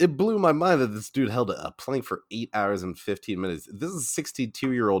 But it blew my mind that this dude held a plank for 8 hours and 15 minutes. This is a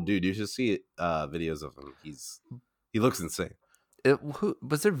 62-year-old dude. You should see videos of him. He looks insane.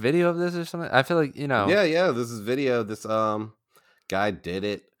 Was there video of this or something? I feel like, Yeah. This is video. This guy did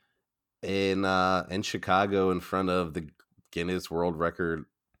it in Chicago in front of the Guinness World Record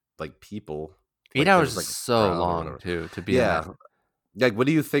people. 8 hours is so long too to be. Yeah. Like, what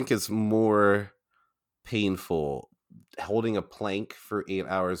do you think is more painful? Holding a plank for 8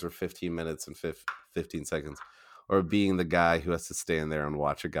 hours or 15 minutes and 15 seconds, or being the guy who has to stand there and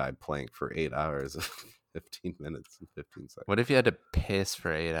watch a guy plank for 8 hours, 15 minutes and 15 seconds? What if you had to piss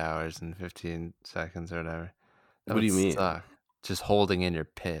for 8 hours and 15 seconds or whatever? What do you mean? Just holding in your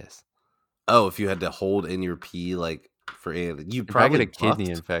piss. Oh, if you had to hold in your pee for 8, you probably get a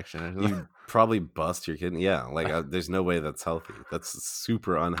kidney infection or something. You probably bust your kidney. Yeah, there's no way that's healthy. That's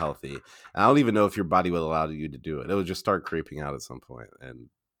super unhealthy. I don't even know if your body would allow you to do it. It would just start creeping out at some point. And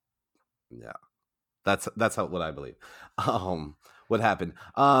yeah, that's what I believe. What happened?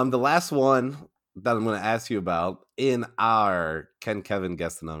 The last one that I'm going to ask you about in our Can Kevin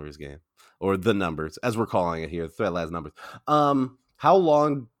Guess the Numbers game, or the numbers as we're calling it here, Threat Labs numbers. How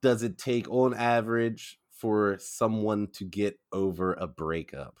long does it take on average for someone to get over a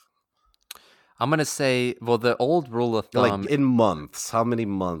breakup? I'm going to say, well, the old rule of thumb... in months. How many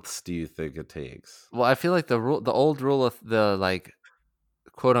months do you think it takes? Well, I feel like the old rule of the,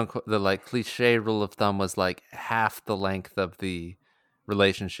 quote-unquote, the, cliche rule of thumb was, half the length of the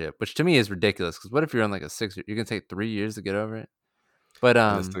relationship, which to me is ridiculous, because what if you're on, a 6 year... You're going to take 3 years to get over it? But,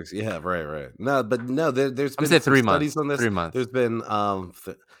 yeah, right. No, but no, there's been 3 months. Studies on this. 3 months. There's been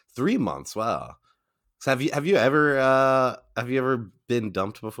 3 months. Wow. So have you ever been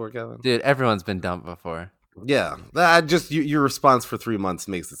dumped before, Kevin? Dude, everyone's been dumped before. Yeah, your response for 3 months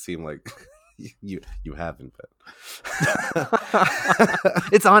makes it seem like you haven't been.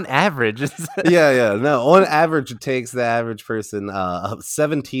 It's on average. Yeah. No, on average, it takes the average person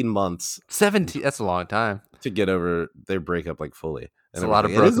 17 months. 17. That's a long time to get over their breakup fully. It's a lot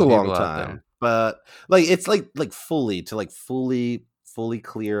of. It is a long time, but it's fully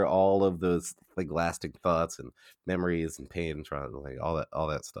clear all of those lasting thoughts and memories and pain and trauma, all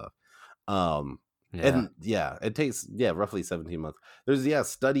that stuff. And it takes roughly 17 months. There's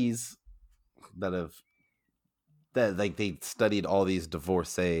studies that they studied all these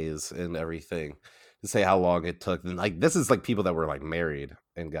divorcees and everything to say how long it took. And this is people that were married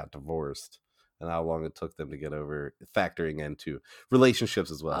and got divorced, and how long it took them to get over, factoring into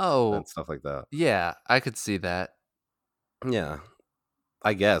relationships as well, and stuff like that. Yeah, I could see that. Yeah,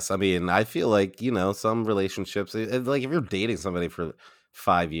 I guess. I mean, I feel some relationships, if you're dating somebody for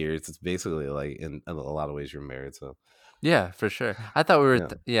 5 years, it's basically in a lot of ways you're married. So yeah, for sure. I thought we were.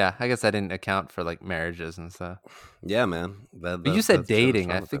 I guess I didn't account for marriages and stuff. Yeah, man. But you said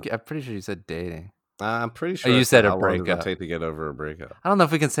dating. I'm pretty sure you said dating. I'm pretty sure you said a breakup. breakup. How long does it take to get over a breakup? I don't know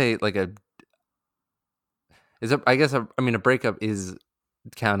if we can say a. Is it? I guess a breakup is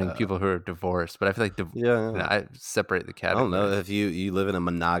counting people who are divorced, but I feel like I separate the categories. I don't know if you live in a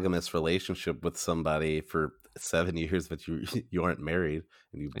monogamous relationship with somebody for 7 years, but you aren't married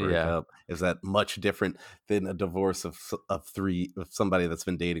and you break up. Is that much different than a divorce of somebody that's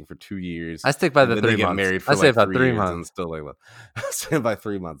been dating for 2 years? I stick by the 3 months. Married for I say about 3 months and still stand by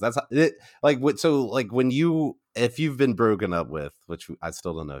 3 months. That's it. When if you've been broken up with, which I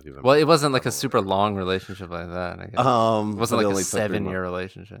still don't know if you've been. Well, it wasn't a super long relationship like that. I guess. It wasn't a 7-year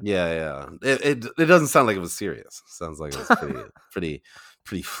relationship. Yeah. It doesn't sound like it was serious. It sounds like it was pretty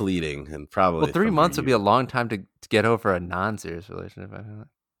fleeting, and probably. Well, 3 months would be a long time to get over a non-serious relationship. I feel like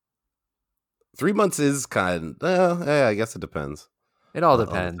 3 months is kind of. I guess it depends. It all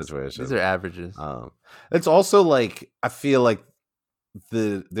depends. The These are averages. It's also I feel like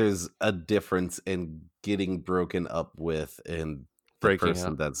there's a difference in getting broken up with and the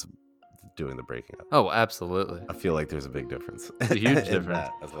person that's doing the breaking up. Oh, absolutely. I feel like there's a big difference. It's a huge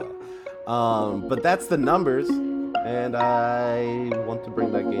difference as well. But that's the numbers, and I want to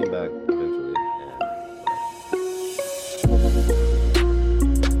bring that game back eventually.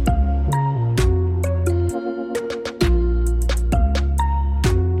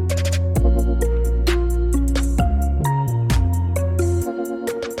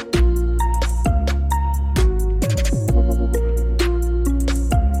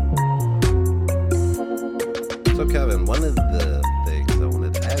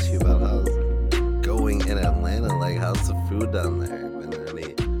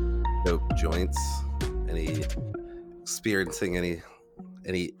 points? Any experiencing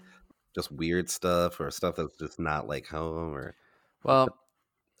any just weird stuff or stuff that's just not like home or? Well,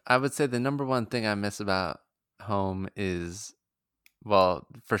 I would say the number one thing I miss about home is, well,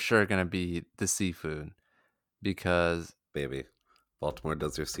 for sure gonna be the seafood, because Baby, Baltimore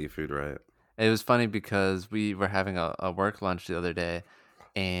does their seafood right. it was funny because we were having a work lunch the other day,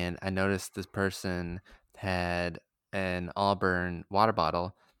 and I noticed this person had an Auburn water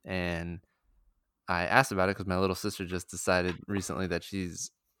bottle, and I asked about it because my little sister just decided recently that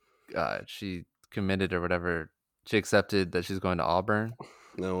she committed or whatever. She accepted that she's going to Auburn.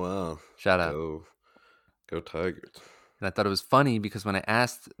 Oh wow! Shout out. Go Tigers! And I thought it was funny because when I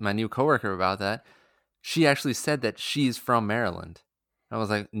asked my new coworker about that, she actually said that she's from Maryland. I was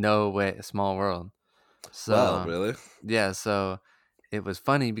like, no way, small world. So, Wow, really? Yeah, so it was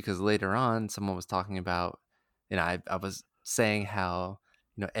funny because later on, someone was talking about, I was saying how,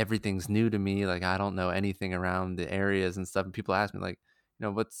 everything's new to me. Like, I don't know anything around the areas and stuff. And people ask me, like,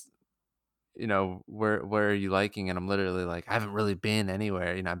 where are you liking? And I'm literally like, I haven't really been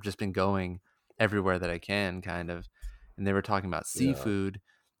anywhere. I've just been going everywhere that I can, kind of. And they were talking about seafood,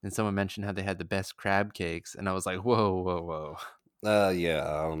 and someone mentioned how they had the best crab cakes, and I was like, whoa, whoa, whoa. Yeah,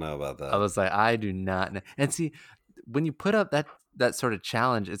 I don't know about that. I was like, I do not know. And see, when you put up that sort of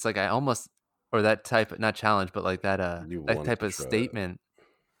challenge, it's like I almost, or that type, not challenge, but like that type of statement,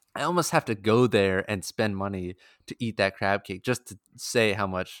 I almost have to go there and spend money to eat that crab cake just to say how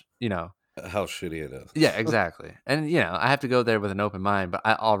much, how shitty it is. Yeah, exactly. And I have to go there with an open mind, but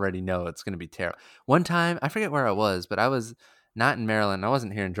I already know it's going to be terrible. One time, I forget where I was, but I was not in Maryland. I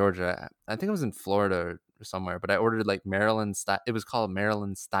wasn't here in Georgia. I think I was in Florida or somewhere, but I ordered like Maryland style. It was called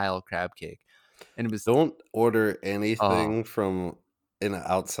Maryland style crab cake. And it was, don't order anything from an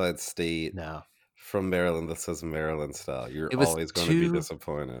outside state. No. From Maryland that says Maryland style. You're always going to be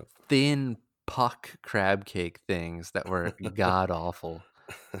disappointed. Thin puck crab cake things that were god awful.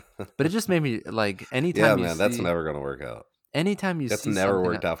 But it just made me like, anytime that's never going to work out. Anytime you that's see never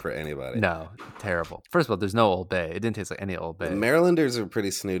worked out for anybody. No, terrible. First of all, there's no Old Bay. It didn't taste like any Old Bay. The Marylanders are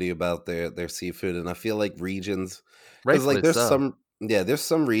pretty snooty about their seafood, and I feel like regions, because like there's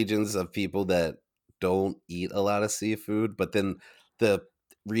some regions of people that don't eat a lot of seafood, but then the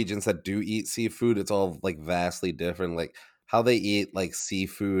regions that do eat seafood, it's all like vastly different. Like how they eat like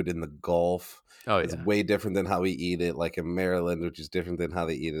seafood in the Gulf is way different than how we eat it like in Maryland, which is different than how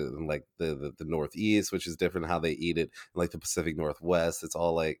they eat it in like the Northeast, which is different how they eat it in like the Pacific Northwest. It's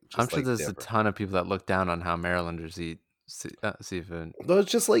all like I'm sure there's different. A ton of people that look down on how Marylanders eat seafood. No,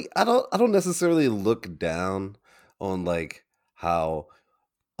 it's just like I don't necessarily look down on like how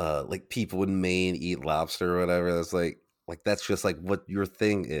like people in Maine eat lobster or whatever. That's like that's just like what your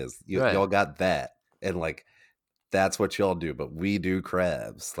thing is. Y'all got that, and like that's what y'all do. But we do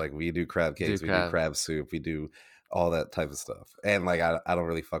crabs. Like we do crab cakes. We do crab soup. We do all that type of stuff. And like I don't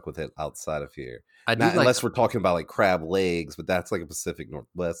really fuck with it outside of here. Unless we're talking about like crab legs, but that's like a Pacific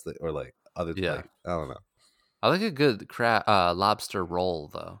Northwest or like other. Like, I don't know. I like a good lobster roll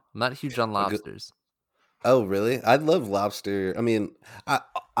though. I'm not huge on lobsters. Oh really? I love lobster. I mean, I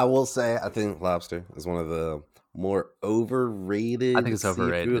will say I think lobster is one of the more overrated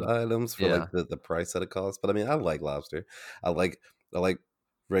seafood items for like the price that it costs. But I mean, I like lobster. I like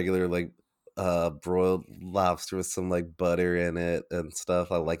regular like broiled lobster with some like butter in it and stuff.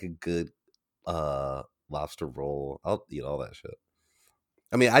 I like a good lobster roll. I'll eat all that shit.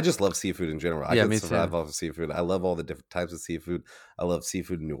 I mean, I just love seafood in general. I can survive off of seafood. I love all the different types of seafood. I love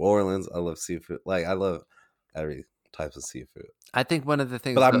seafood in New Orleans. I love seafood. Like, I love every type of seafood. I think one of the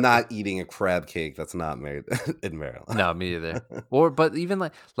things... But I'm not eating a crab cake that's not made in Maryland. No, me either. But even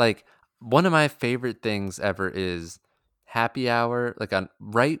like one of my favorite things ever is happy hour, like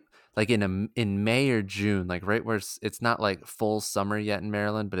in May or June, like right where it's not like full summer yet in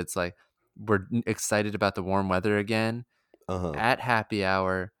Maryland, but it's like we're excited about the warm weather again. At happy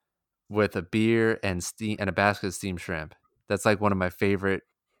hour with a beer and a basket of steamed shrimp. That's like one of my favorite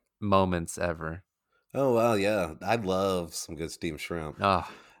moments ever. Oh wow, yeah, I love some good steamed shrimp.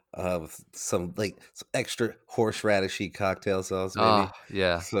 With some extra horseradishy cocktail sauce, maybe.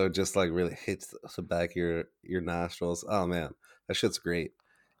 Yeah. So just like really hits the back of your nostrils. Oh man, that shit's great.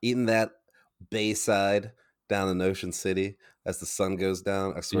 Eating that Bayside down in Ocean City as the sun goes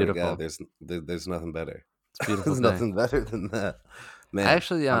down. I swear to God, there's nothing better. It's beautiful. There's nothing better than that, man.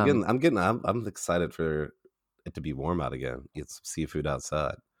 Actually, I'm excited for it to be warm out again. Eat some seafood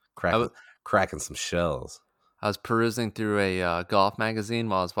outside, cracking some shells. I was perusing through a golf magazine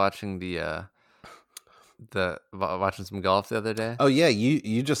while I was watching watching some golf the other day. Oh yeah,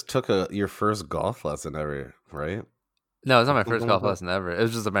 you just took your first golf lesson ever, right? No, it's not my first golf lesson ever. It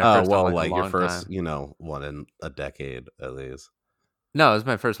was just my Oh, first well, one, like, a your long first, time. one in a decade at least. No, it was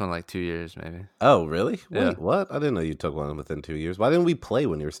my first one, like 2 years maybe. Oh, really? Yeah. Wait, what? I didn't know you took one within 2 years. Why didn't we play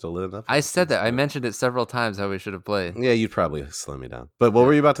when you were still living up here? I said that. I mentioned it several times how we should have played. Yeah, you'd probably slow me down. But what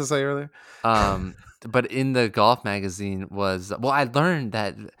were you about to say earlier? But in the golf magazine I learned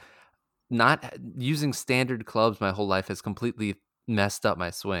that not using standard clubs my whole life has completely messed up my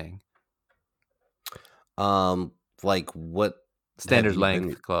swing. Like what standard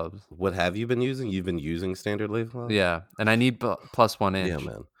length clubs? What have you been using? You've been using standard length clubs? Yeah, and I need plus 1 inch. Yeah,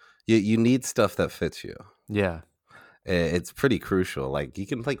 man. You need stuff that fits you. Yeah. It's pretty crucial. Like you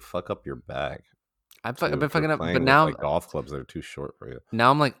can like fuck up your back. I've been fucking up, but now like golf clubs that are too short for you. Now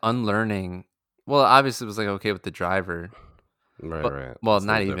I'm like unlearning. Well, obviously it was like okay with the driver, right. Well, it's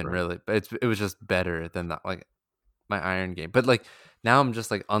not even really, but it was just better than like my iron game. But like now I'm just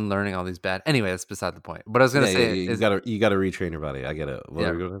like unlearning all these bad. Anyway, that's beside the point. What I was gonna say is you gotta retrain your body. I get it.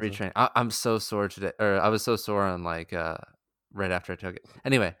 Retrain. I'm so sore today, or I was so sore on like right after I took it.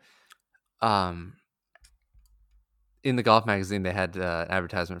 Anyway, in the golf magazine, they had an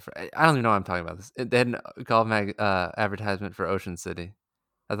advertisement for. I don't even know why I'm talking about this. They had a golf advertisement for Ocean City.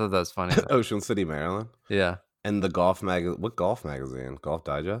 I thought that was funny. Ocean City, Maryland. Yeah. And the what golf magazine? Golf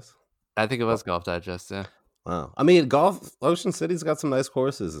Digest. I think it was Golf Digest. Yeah. Wow. I mean, Ocean City's got some nice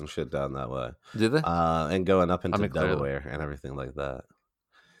courses and shit down that way. Do they? And going up into Delaware and everything like that.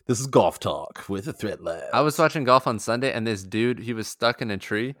 This is Golf Talk with the Threat Lab. I was watching golf on Sunday, and this dude, he was stuck in a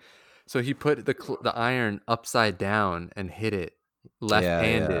tree. So he put the iron upside down and hit it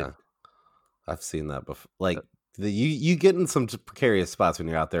left-handed. Yeah. I've seen that before. Like you get in some precarious spots when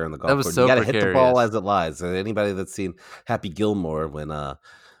you're out there in the golf course. So you gotta hit the ball as it lies. And anybody that's seen Happy Gilmore when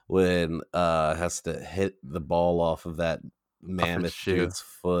has to hit the ball off of that mammoth dude's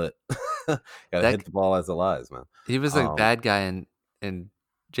foot, gotta hit the ball as it lies, man. He was like bad guy in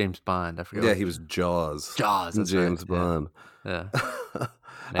James Bond. I forget. Yeah, he was Jaws. That's James Bond. Yeah.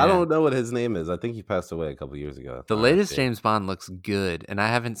 I don't know what his name is. I think he passed away a couple years ago. The latest James Bond looks good, and I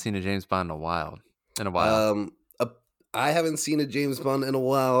haven't seen a James Bond in a while. I haven't seen a James Bond in a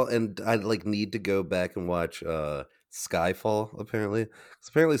while, and I need to go back and watch Skyfall. Apparently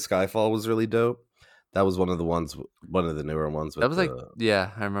Skyfall was really dope. That was one of the newer ones. That was I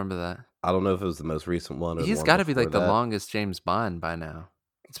remember that. I don't know if it was the most recent one. He's got to be like the longest James Bond by now.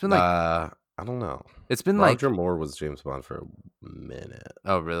 It's been I don't know. It's been Roger Moore was James Bond for a minute.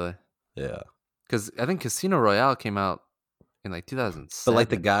 Oh, really? Yeah. Because I think Casino Royale came out in 2007. But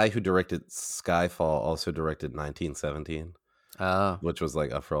the guy who directed Skyfall also directed 1917. Oh. Which was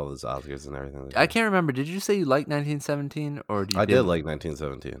up for all those Oscars and everything. I can't remember. Did you say you liked 1917 or I did like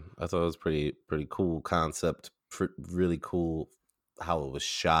 1917. I thought it was pretty cool concept. Really cool how it was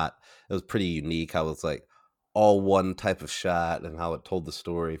shot. It was pretty unique how it's all one type of shot and how it told the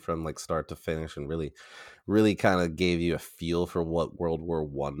story from start to finish and really kind of gave you a feel for what World War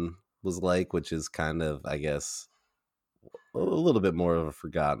I was like, which is kind of, I guess, a little bit more of a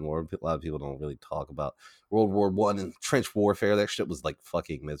forgotten war. A lot of people don't really talk about World War I and trench warfare. That shit was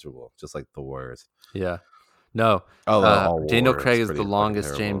fucking miserable, just like the worst. Yeah. No. Daniel Craig is the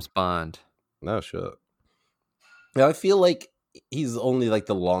longest James Bond. No shit. Yeah, I feel like he's only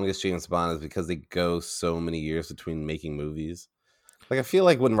the longest James Bond is because they go so many years between making movies. I feel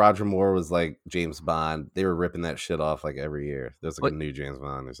like when Roger Moore was James Bond, they were ripping that shit off every year. There's a new James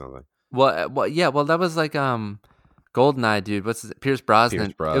Bond or something. Well, yeah. Well, that was Goldeneye, dude. What's his Pierce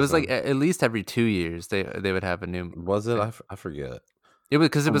Brosnan? It was at least every 2 years they would have a new. Was it? I forget. It was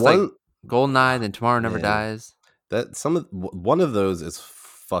because it was Goldeneye, then Tomorrow Never Dies. One of those is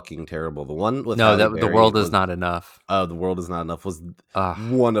fucking terrible. The one with The World Is Not Enough. Oh, The World Is Not Enough was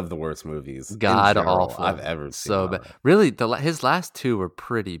one of the worst movies. God awful. I've ever seen. So bad. Really, his last two were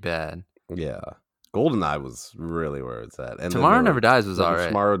pretty bad. Yeah, Goldeneye was really where it's at. And Tomorrow Never Dies was alright.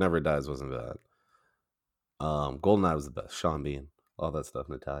 Tomorrow Never Dies wasn't bad. Goldeneye was the best. Sean Bean, all that stuff.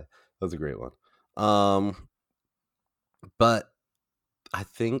 Natai, that was a great one. But I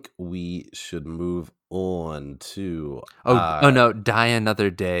think we should move on to. No, Die Another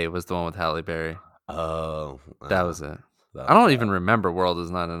Day was the one with Halle Berry. Oh, that was it. I don't even remember World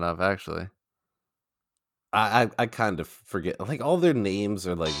Is Not Enough, actually. I kind of forget. All their names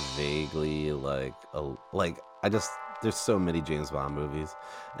are vaguely there's so many James Bond movies,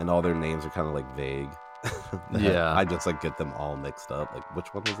 and all their names are kind of vague. Yeah, I just get them all mixed up. Which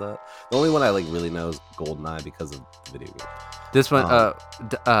one was that? The only one I really know is Goldeneye because of the video game. This one,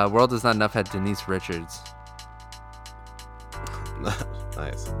 World Is Not Enough had Denise Richards.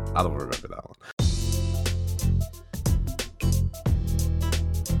 Nice. I don't remember that one.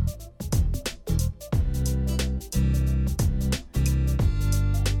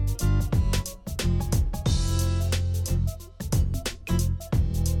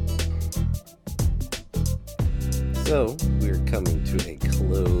 So we're coming to a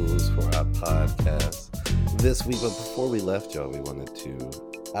close for our podcast this week. But before we left, y'all, we wanted to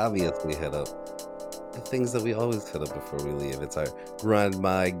obviously head up the things that we always hit up before we leave. It's our Grind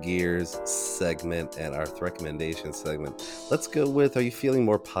My Gears segment and our recommendation segment. Let's go with, are you feeling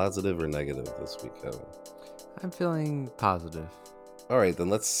more positive or negative this week, Kevin? I'm feeling positive. All right, then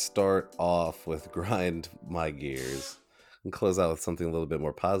let's start off with Grind My Gears and close out with something a little bit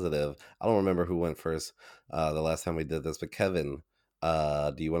more positive. I don't remember who went first the last time we did this, but Kevin,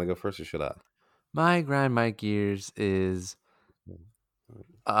 do you want to go first or should I? My Grind My Gears is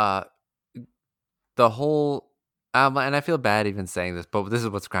the whole, and I feel bad even saying this, but this is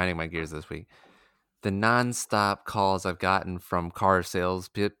what's grinding my gears this week. The nonstop calls I've gotten from car sales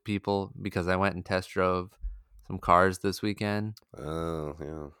people because I went and test drove some cars this weekend. Oh,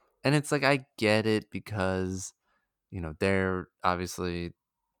 yeah. And it's like, I get it because, they're obviously,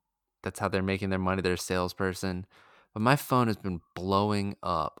 that's how they're making their money. They're a salesperson. But my phone has been blowing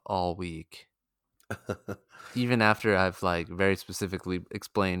up all week. Even after I've very specifically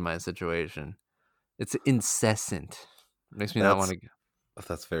explained my situation. It's incessant. It makes me not want to.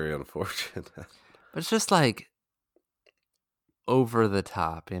 That's very unfortunate. But it's just over the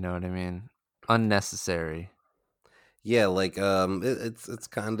top. You know what I mean? Unnecessary. Yeah, it's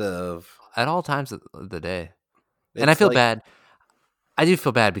kind of at all times of the day. And I feel bad. I do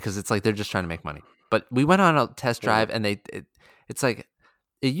feel bad because it's they're just trying to make money. But we went on a test drive, and it's like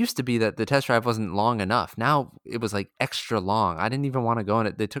it used to be that the test drive wasn't long enough. Now it was extra long. I didn't even want to go on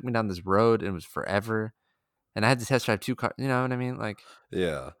it. They took me down this road, and it was forever. And I had to test drive 2 cars. You know what I mean?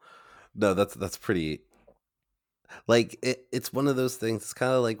 Yeah. No, that's pretty. It's one of those things. It's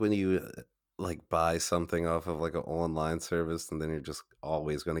kind of like when you buy something off of an online service, and then you're just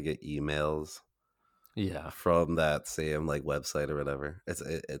always going to get emails. Yeah. From that same website or whatever.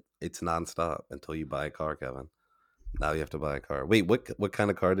 It's nonstop until you buy a car, Kevin. Now you have to buy a car. Wait, what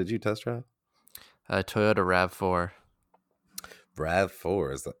kind of car did you test drive? Toyota RAV4.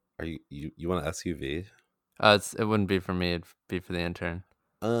 RAV4 is that? Are you want an SUV? It wouldn't be for me. It'd be for the intern.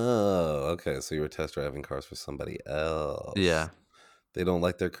 Oh, okay. So you were test driving cars for somebody else. Yeah. They don't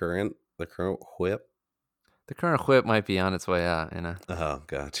like the current whip. The current whip might be on its way out. Oh,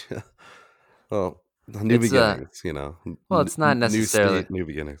 gotcha. Well, new beginnings. Well, it's not necessarily new state, new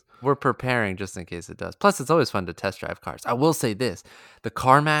beginnings. We're preparing just in case it does. Plus, it's always fun to test drive cars. I will say this: the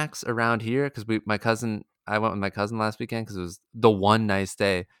CarMax around here, because I went with my cousin last weekend because it was the one nice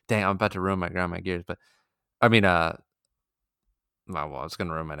day. Dang, I'm about to ruin my Grind My Gears, but I mean, well, I was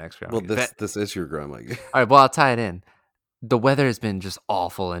gonna ruin my next Grind My Gears. Well, this is your Grind My Gears. All right, well, I'll tie it in. The weather has been just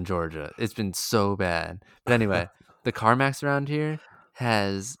awful in Georgia. It's been so bad. But anyway, the CarMax around here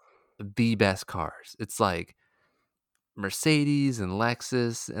has the best cars. It's Mercedes and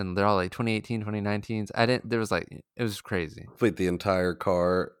Lexus, and they're all 2018, 2019s. It was crazy. Wait, the entire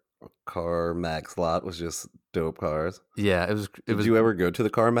CarMax lot was just dope cars? Yeah, it was. Did you ever go to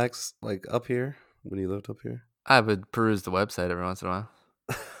the CarMax up here when you lived up here? I would peruse the website every once in a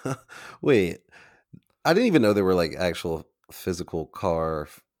while. Wait, I didn't even know there were actual physical car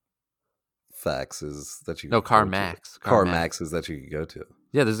faxes that you could CarMax. CarMaxes that you could go to.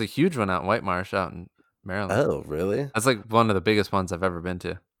 Yeah, there's a huge one out in White Marsh out in Maryland. Oh, really? That's one of the biggest ones I've ever been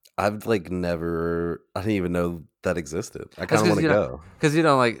to. I've never. I didn't even know that existed. I kind of want to go because you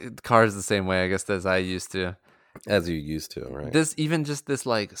don't like cars the same way, I guess, as I used to. As you used to, right? This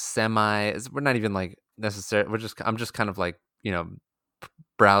semi. We're not even necessary. I'm just kind of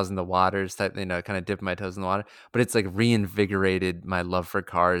browsing the waters type, kind of dipping my toes in the water. But it's reinvigorated my love for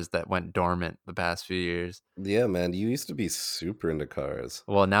cars that went dormant the past few years. Yeah, man, you used to be super into cars.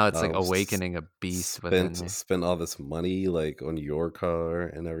 Well, now it's awakening a beast within me. Spent all this money on your car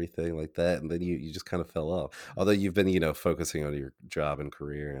and everything like that, and then you just kind of fell off. Although you've been focusing on your job and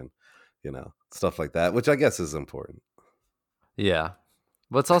career and stuff like that, which I guess is important. Yeah,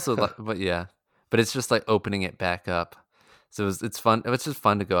 but it's also but it's just opening it back up. So it's fun. It's just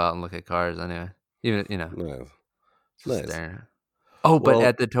fun to go out and look at cars anyway. Even nice. Staring. Oh, but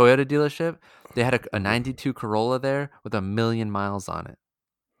at the Toyota dealership, they had a 92 Corolla there with 1 million miles on it.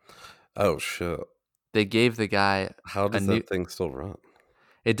 Oh shit! They gave the guy. How does that thing still run?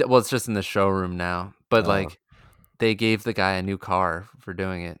 It's just in the showroom now. But they gave the guy a new car for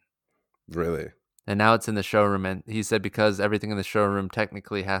doing it. Really? And now it's in the showroom, and he said because everything in the showroom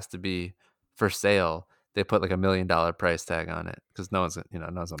technically has to be for sale, they put $1 million price tag on it because no one's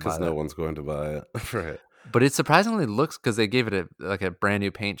going to buy it. Right. But it surprisingly looks, because they gave it a brand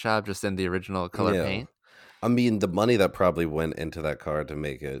new paint job just in the original color paint. I mean, the money that probably went into that car to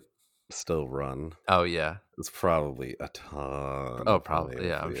make it still run. Oh yeah, it's probably a ton. Oh, probably,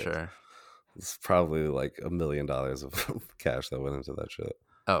 yeah, I'm sure. It's probably like $1 million of cash that went into that shit.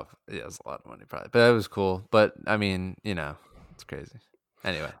 Oh, yeah, it's a lot of money probably. But it was cool. But I mean, it's crazy.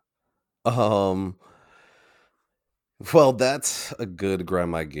 Anyway. Well, that's a good grind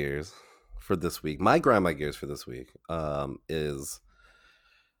my gears for this week. My grind my gears for this week is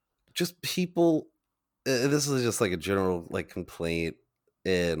just people. This is just like a general like complaint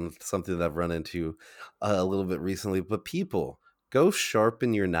and something that I've run into a little bit recently. But people, go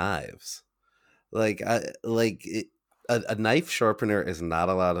sharpen your knives. Like a knife sharpener is not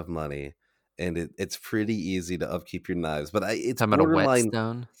a lot of money, and it's pretty easy to upkeep your knives. But it's Talking about a borderline.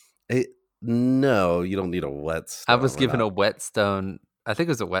 whetstone? No, you don't need a I whetstone. was given a whetstone. I think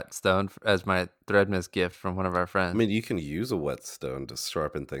it was a whetstone as my Threadmiss gift from one of our I friends. mean, you can use a whetstone to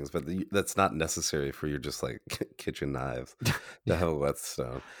sharpen things, but that's not necessary for your just like kitchen knives to have a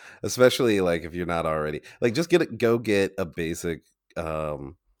whetstone, especially like if you're not already like just go get a basic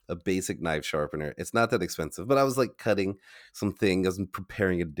knife sharpener. It's not that expensive, but I was like cutting some things. I was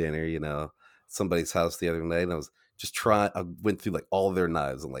preparing a dinner, somebody's house the other night, and I was just I went through like all their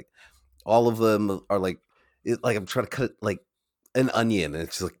knives, and like all of them are like I'm trying to cut like an onion, and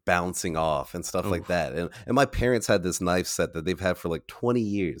it's just like bouncing off and stuff like that. And my parents had this knife set that they've had for like 20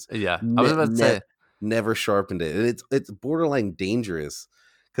 years. Yeah, I was about to say never sharpened it, and it's borderline dangerous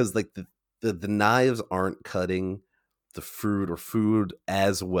because like the knives aren't cutting the fruit or food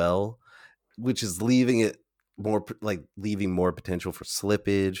as well, which is leaving more potential for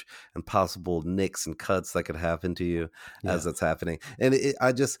slippage and possible nicks and cuts that could happen to you as that's happening. And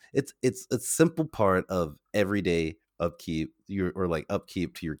it's a simple part of everyday upkeep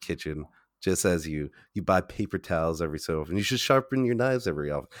upkeep to your kitchen. Just as you buy paper towels every so often, you should sharpen your knives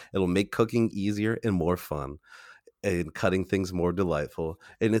every often. It'll make cooking easier and more fun, and cutting things more delightful,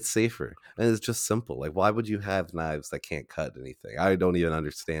 and it's safer, and it's just simple. Like, why would you have knives that can't cut anything? I don't even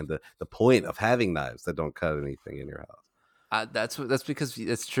understand the point of having knives that don't cut anything in your house. That's because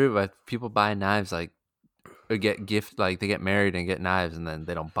it's true. But people buy knives like or get they get married and get knives, and then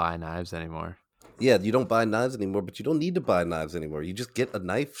they don't buy knives anymore. Yeah, you don't buy knives anymore, but you don't need to buy knives anymore. You just get a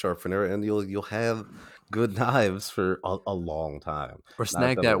knife sharpener, and you'll have good knives for a long time. Or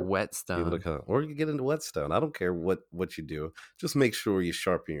snag that whetstone. Or you get into whetstone. I don't care what you do. Just make sure you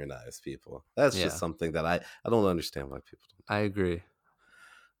sharpen your knives, people. That's just something that I don't understand why people don't. I agree.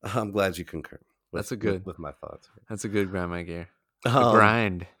 I'm glad you concur. With my thoughts. That's a good grind my gear.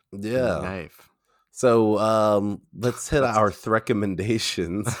 Grind. Yeah. Knife. So let's hit our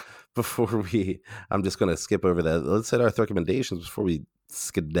recommendations before I'm just going to skip over that. Let's hit our recommendations before we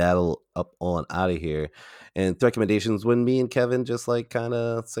skedaddle up on out of here. And recommendations when me and Kevin just like kind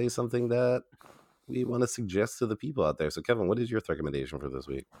of say something that we want to suggest to the people out there. So Kevin, what is your recommendation for this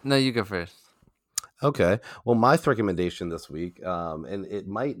week? No, you go first. Okay. Well, my recommendation this week, and it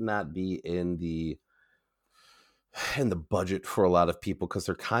might not be in the budget for a lot of people because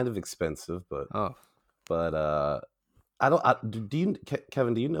they're kind of expensive, but I don't. Do you,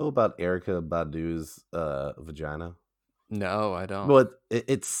 Kevin? Do you know about Erykah Badu's vagina? No, I don't. Well,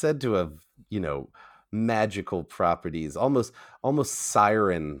 it's said to have magical properties, almost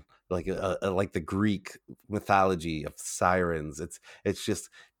siren, like the Greek mythology of sirens. It's just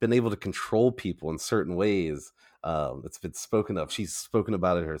been able to control people in certain ways. It's been spoken of. She's spoken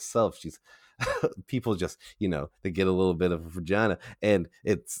about it herself. People just they get a little bit of a vagina and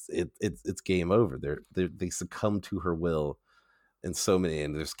it's game over. They succumb to her will in so many,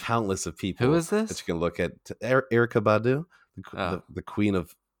 and there's countless of people. Who is this that you can look at? Erykah Badu, the queen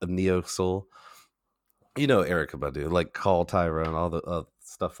of neo soul. Erykah Badu, like Call Tyrone, all the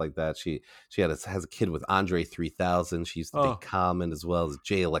stuff like that. She has a kid with Andre 3000. She used to date Common as well as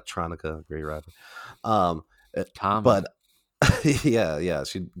Jay Electronica, great rapper. Common. But yeah,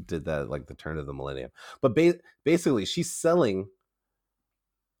 she did that like the turn of the millennium. But basically, she's selling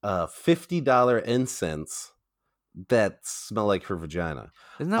 $50 incense that smell like her vagina.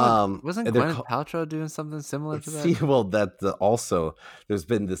 Isn't that wasn't Gwyneth Paltrow doing something similar to that? See, well, also there's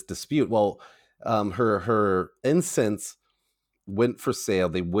been this dispute. Well, her incense went for sale.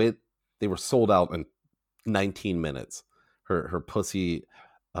 They were sold out in 19 minutes. Her pussy.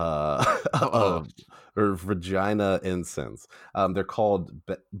 Or vagina incense. They're called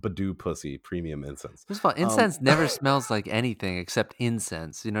Badu Pussy Premium Incense. First of all, incense never smells like anything except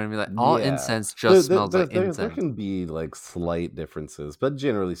incense. You know what I mean? Like all incense just smells like incense. There can be like slight differences, but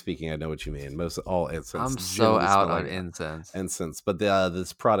generally speaking, I know what you mean. All incense. I'm so out on incense. But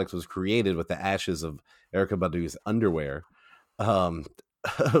this product was created with the ashes of Erykah Badu's underwear,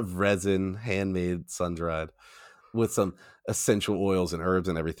 resin, handmade, sun dried, with some essential oils and herbs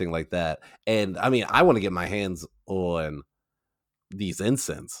and everything like that. And I mean, I want to get my hands on these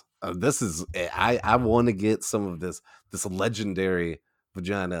incense. This is I want to get some of this legendary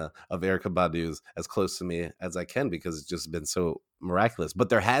vagina of Erykah Badu's as close to me as I can, because it's just been so miraculous. But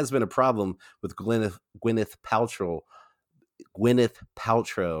there has been a problem with Gwyneth Paltrow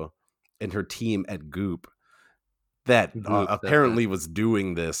and her team at Goop that apparently was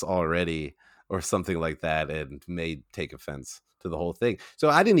doing this already or something like that, and may take offense to the whole thing. So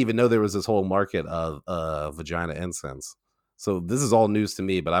I didn't even know there was this whole market of vagina incense. So this is all news to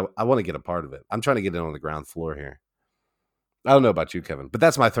me, but I want to get a part of it. I'm trying to get in on the ground floor here. I don't know about you, Kevin, but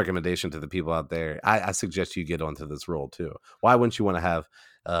that's my recommendation to the people out there. I suggest you get onto this role too. Why wouldn't you want to have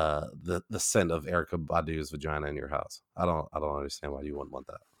the scent of Erykah Badu's vagina in your house? I don't understand why you wouldn't want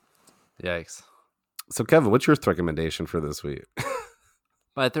that. Yikes. So Kevin, what's your recommendation for this week?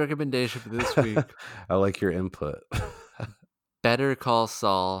 My recommendation for this week. I like your input. Better Call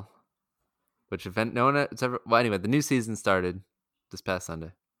Saul. Which event? No one. Well, anyway, the new season started this past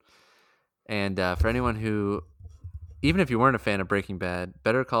Sunday, and for anyone who, even if you weren't a fan of Breaking Bad,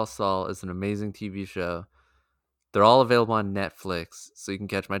 Better Call Saul is an amazing TV show. They're all available on Netflix, so you can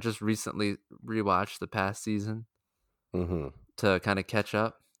catch them. I just recently rewatched the past season to kind of catch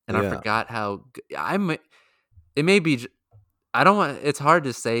up, and I forgot how it may be. I don't want. It's hard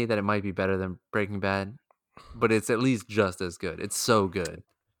to say that it might be better than Breaking Bad, but it's at least just as good. It's so good.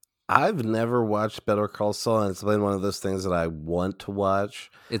 I've never watched Better Call Saul, and it's been one of those things that I want to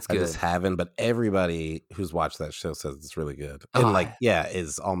watch. It's good. I just haven't, but everybody who's watched that show says it's really good. And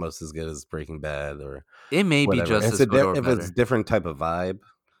is almost as good as Breaking Bad, or it may be just as good or better. If it's a different type of vibe.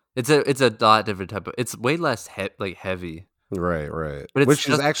 It's a lot different type of. It's way less heavy. Right. Which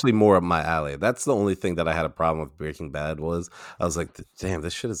is actually more up my alley. That's the only thing that I had a problem with Breaking Bad was I was like, damn,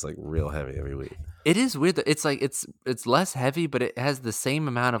 this shit is like real heavy every week. It is weird. It's like it's less heavy, but it has the same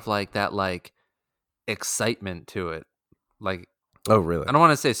amount of that excitement to it. Like, oh really? I don't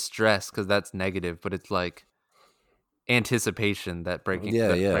want to say stress because that's negative, but it's like anticipation that Breaking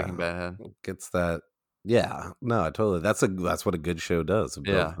Bad had. Gets that. Yeah, no, totally. That's what a good show does.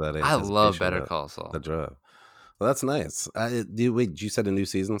 Yeah, I love Better Call Saul. The drug. Well, that's nice. You said a new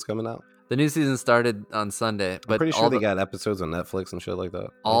season's coming out? The new season started on Sunday, but I'm pretty sure they got episodes on Netflix and shit like that.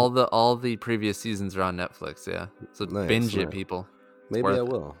 All the previous seasons are on Netflix, yeah. So binge it, people. Maybe I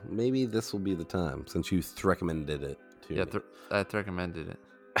will. Maybe this will be the time, since you recommended it to me. Yeah, I recommended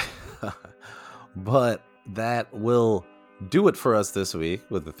it. But that will do it for us this week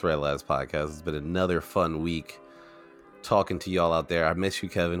with the Thread Labs podcast. It's been another fun week talking to y'all out there. I miss you,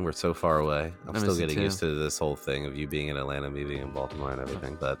 Kevin. We're so far away. I'm still getting used to this whole thing of you being in Atlanta, me being in Baltimore and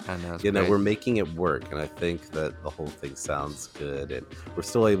everything. But we're making it work, and I think that the whole thing sounds good, and we're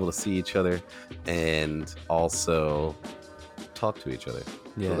still able to see each other and also talk to each other.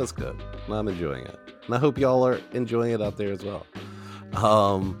 Yeah, so that's good. I'm enjoying it, and I hope y'all are enjoying it out there as well.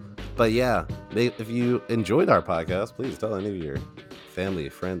 But yeah, if you enjoyed our podcast, please tell any of your family,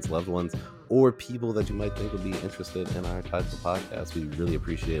 friends, loved ones, or people that you might think would be interested in our type of podcast. We really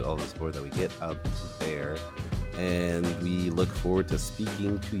appreciate all the support that we get out there, and we look forward to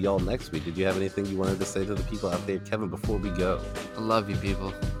speaking to y'all next week. Did you have anything you wanted to say to the people out there, Kevin, before we go? I love you,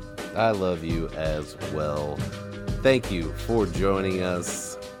 people. I love you as well. Thank you for joining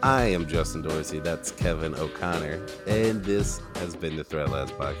us. I am Justin Dorsey. That's Kevin O'Connor, and this has been the Thread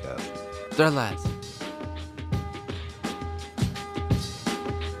Labs podcast. Thread Labs.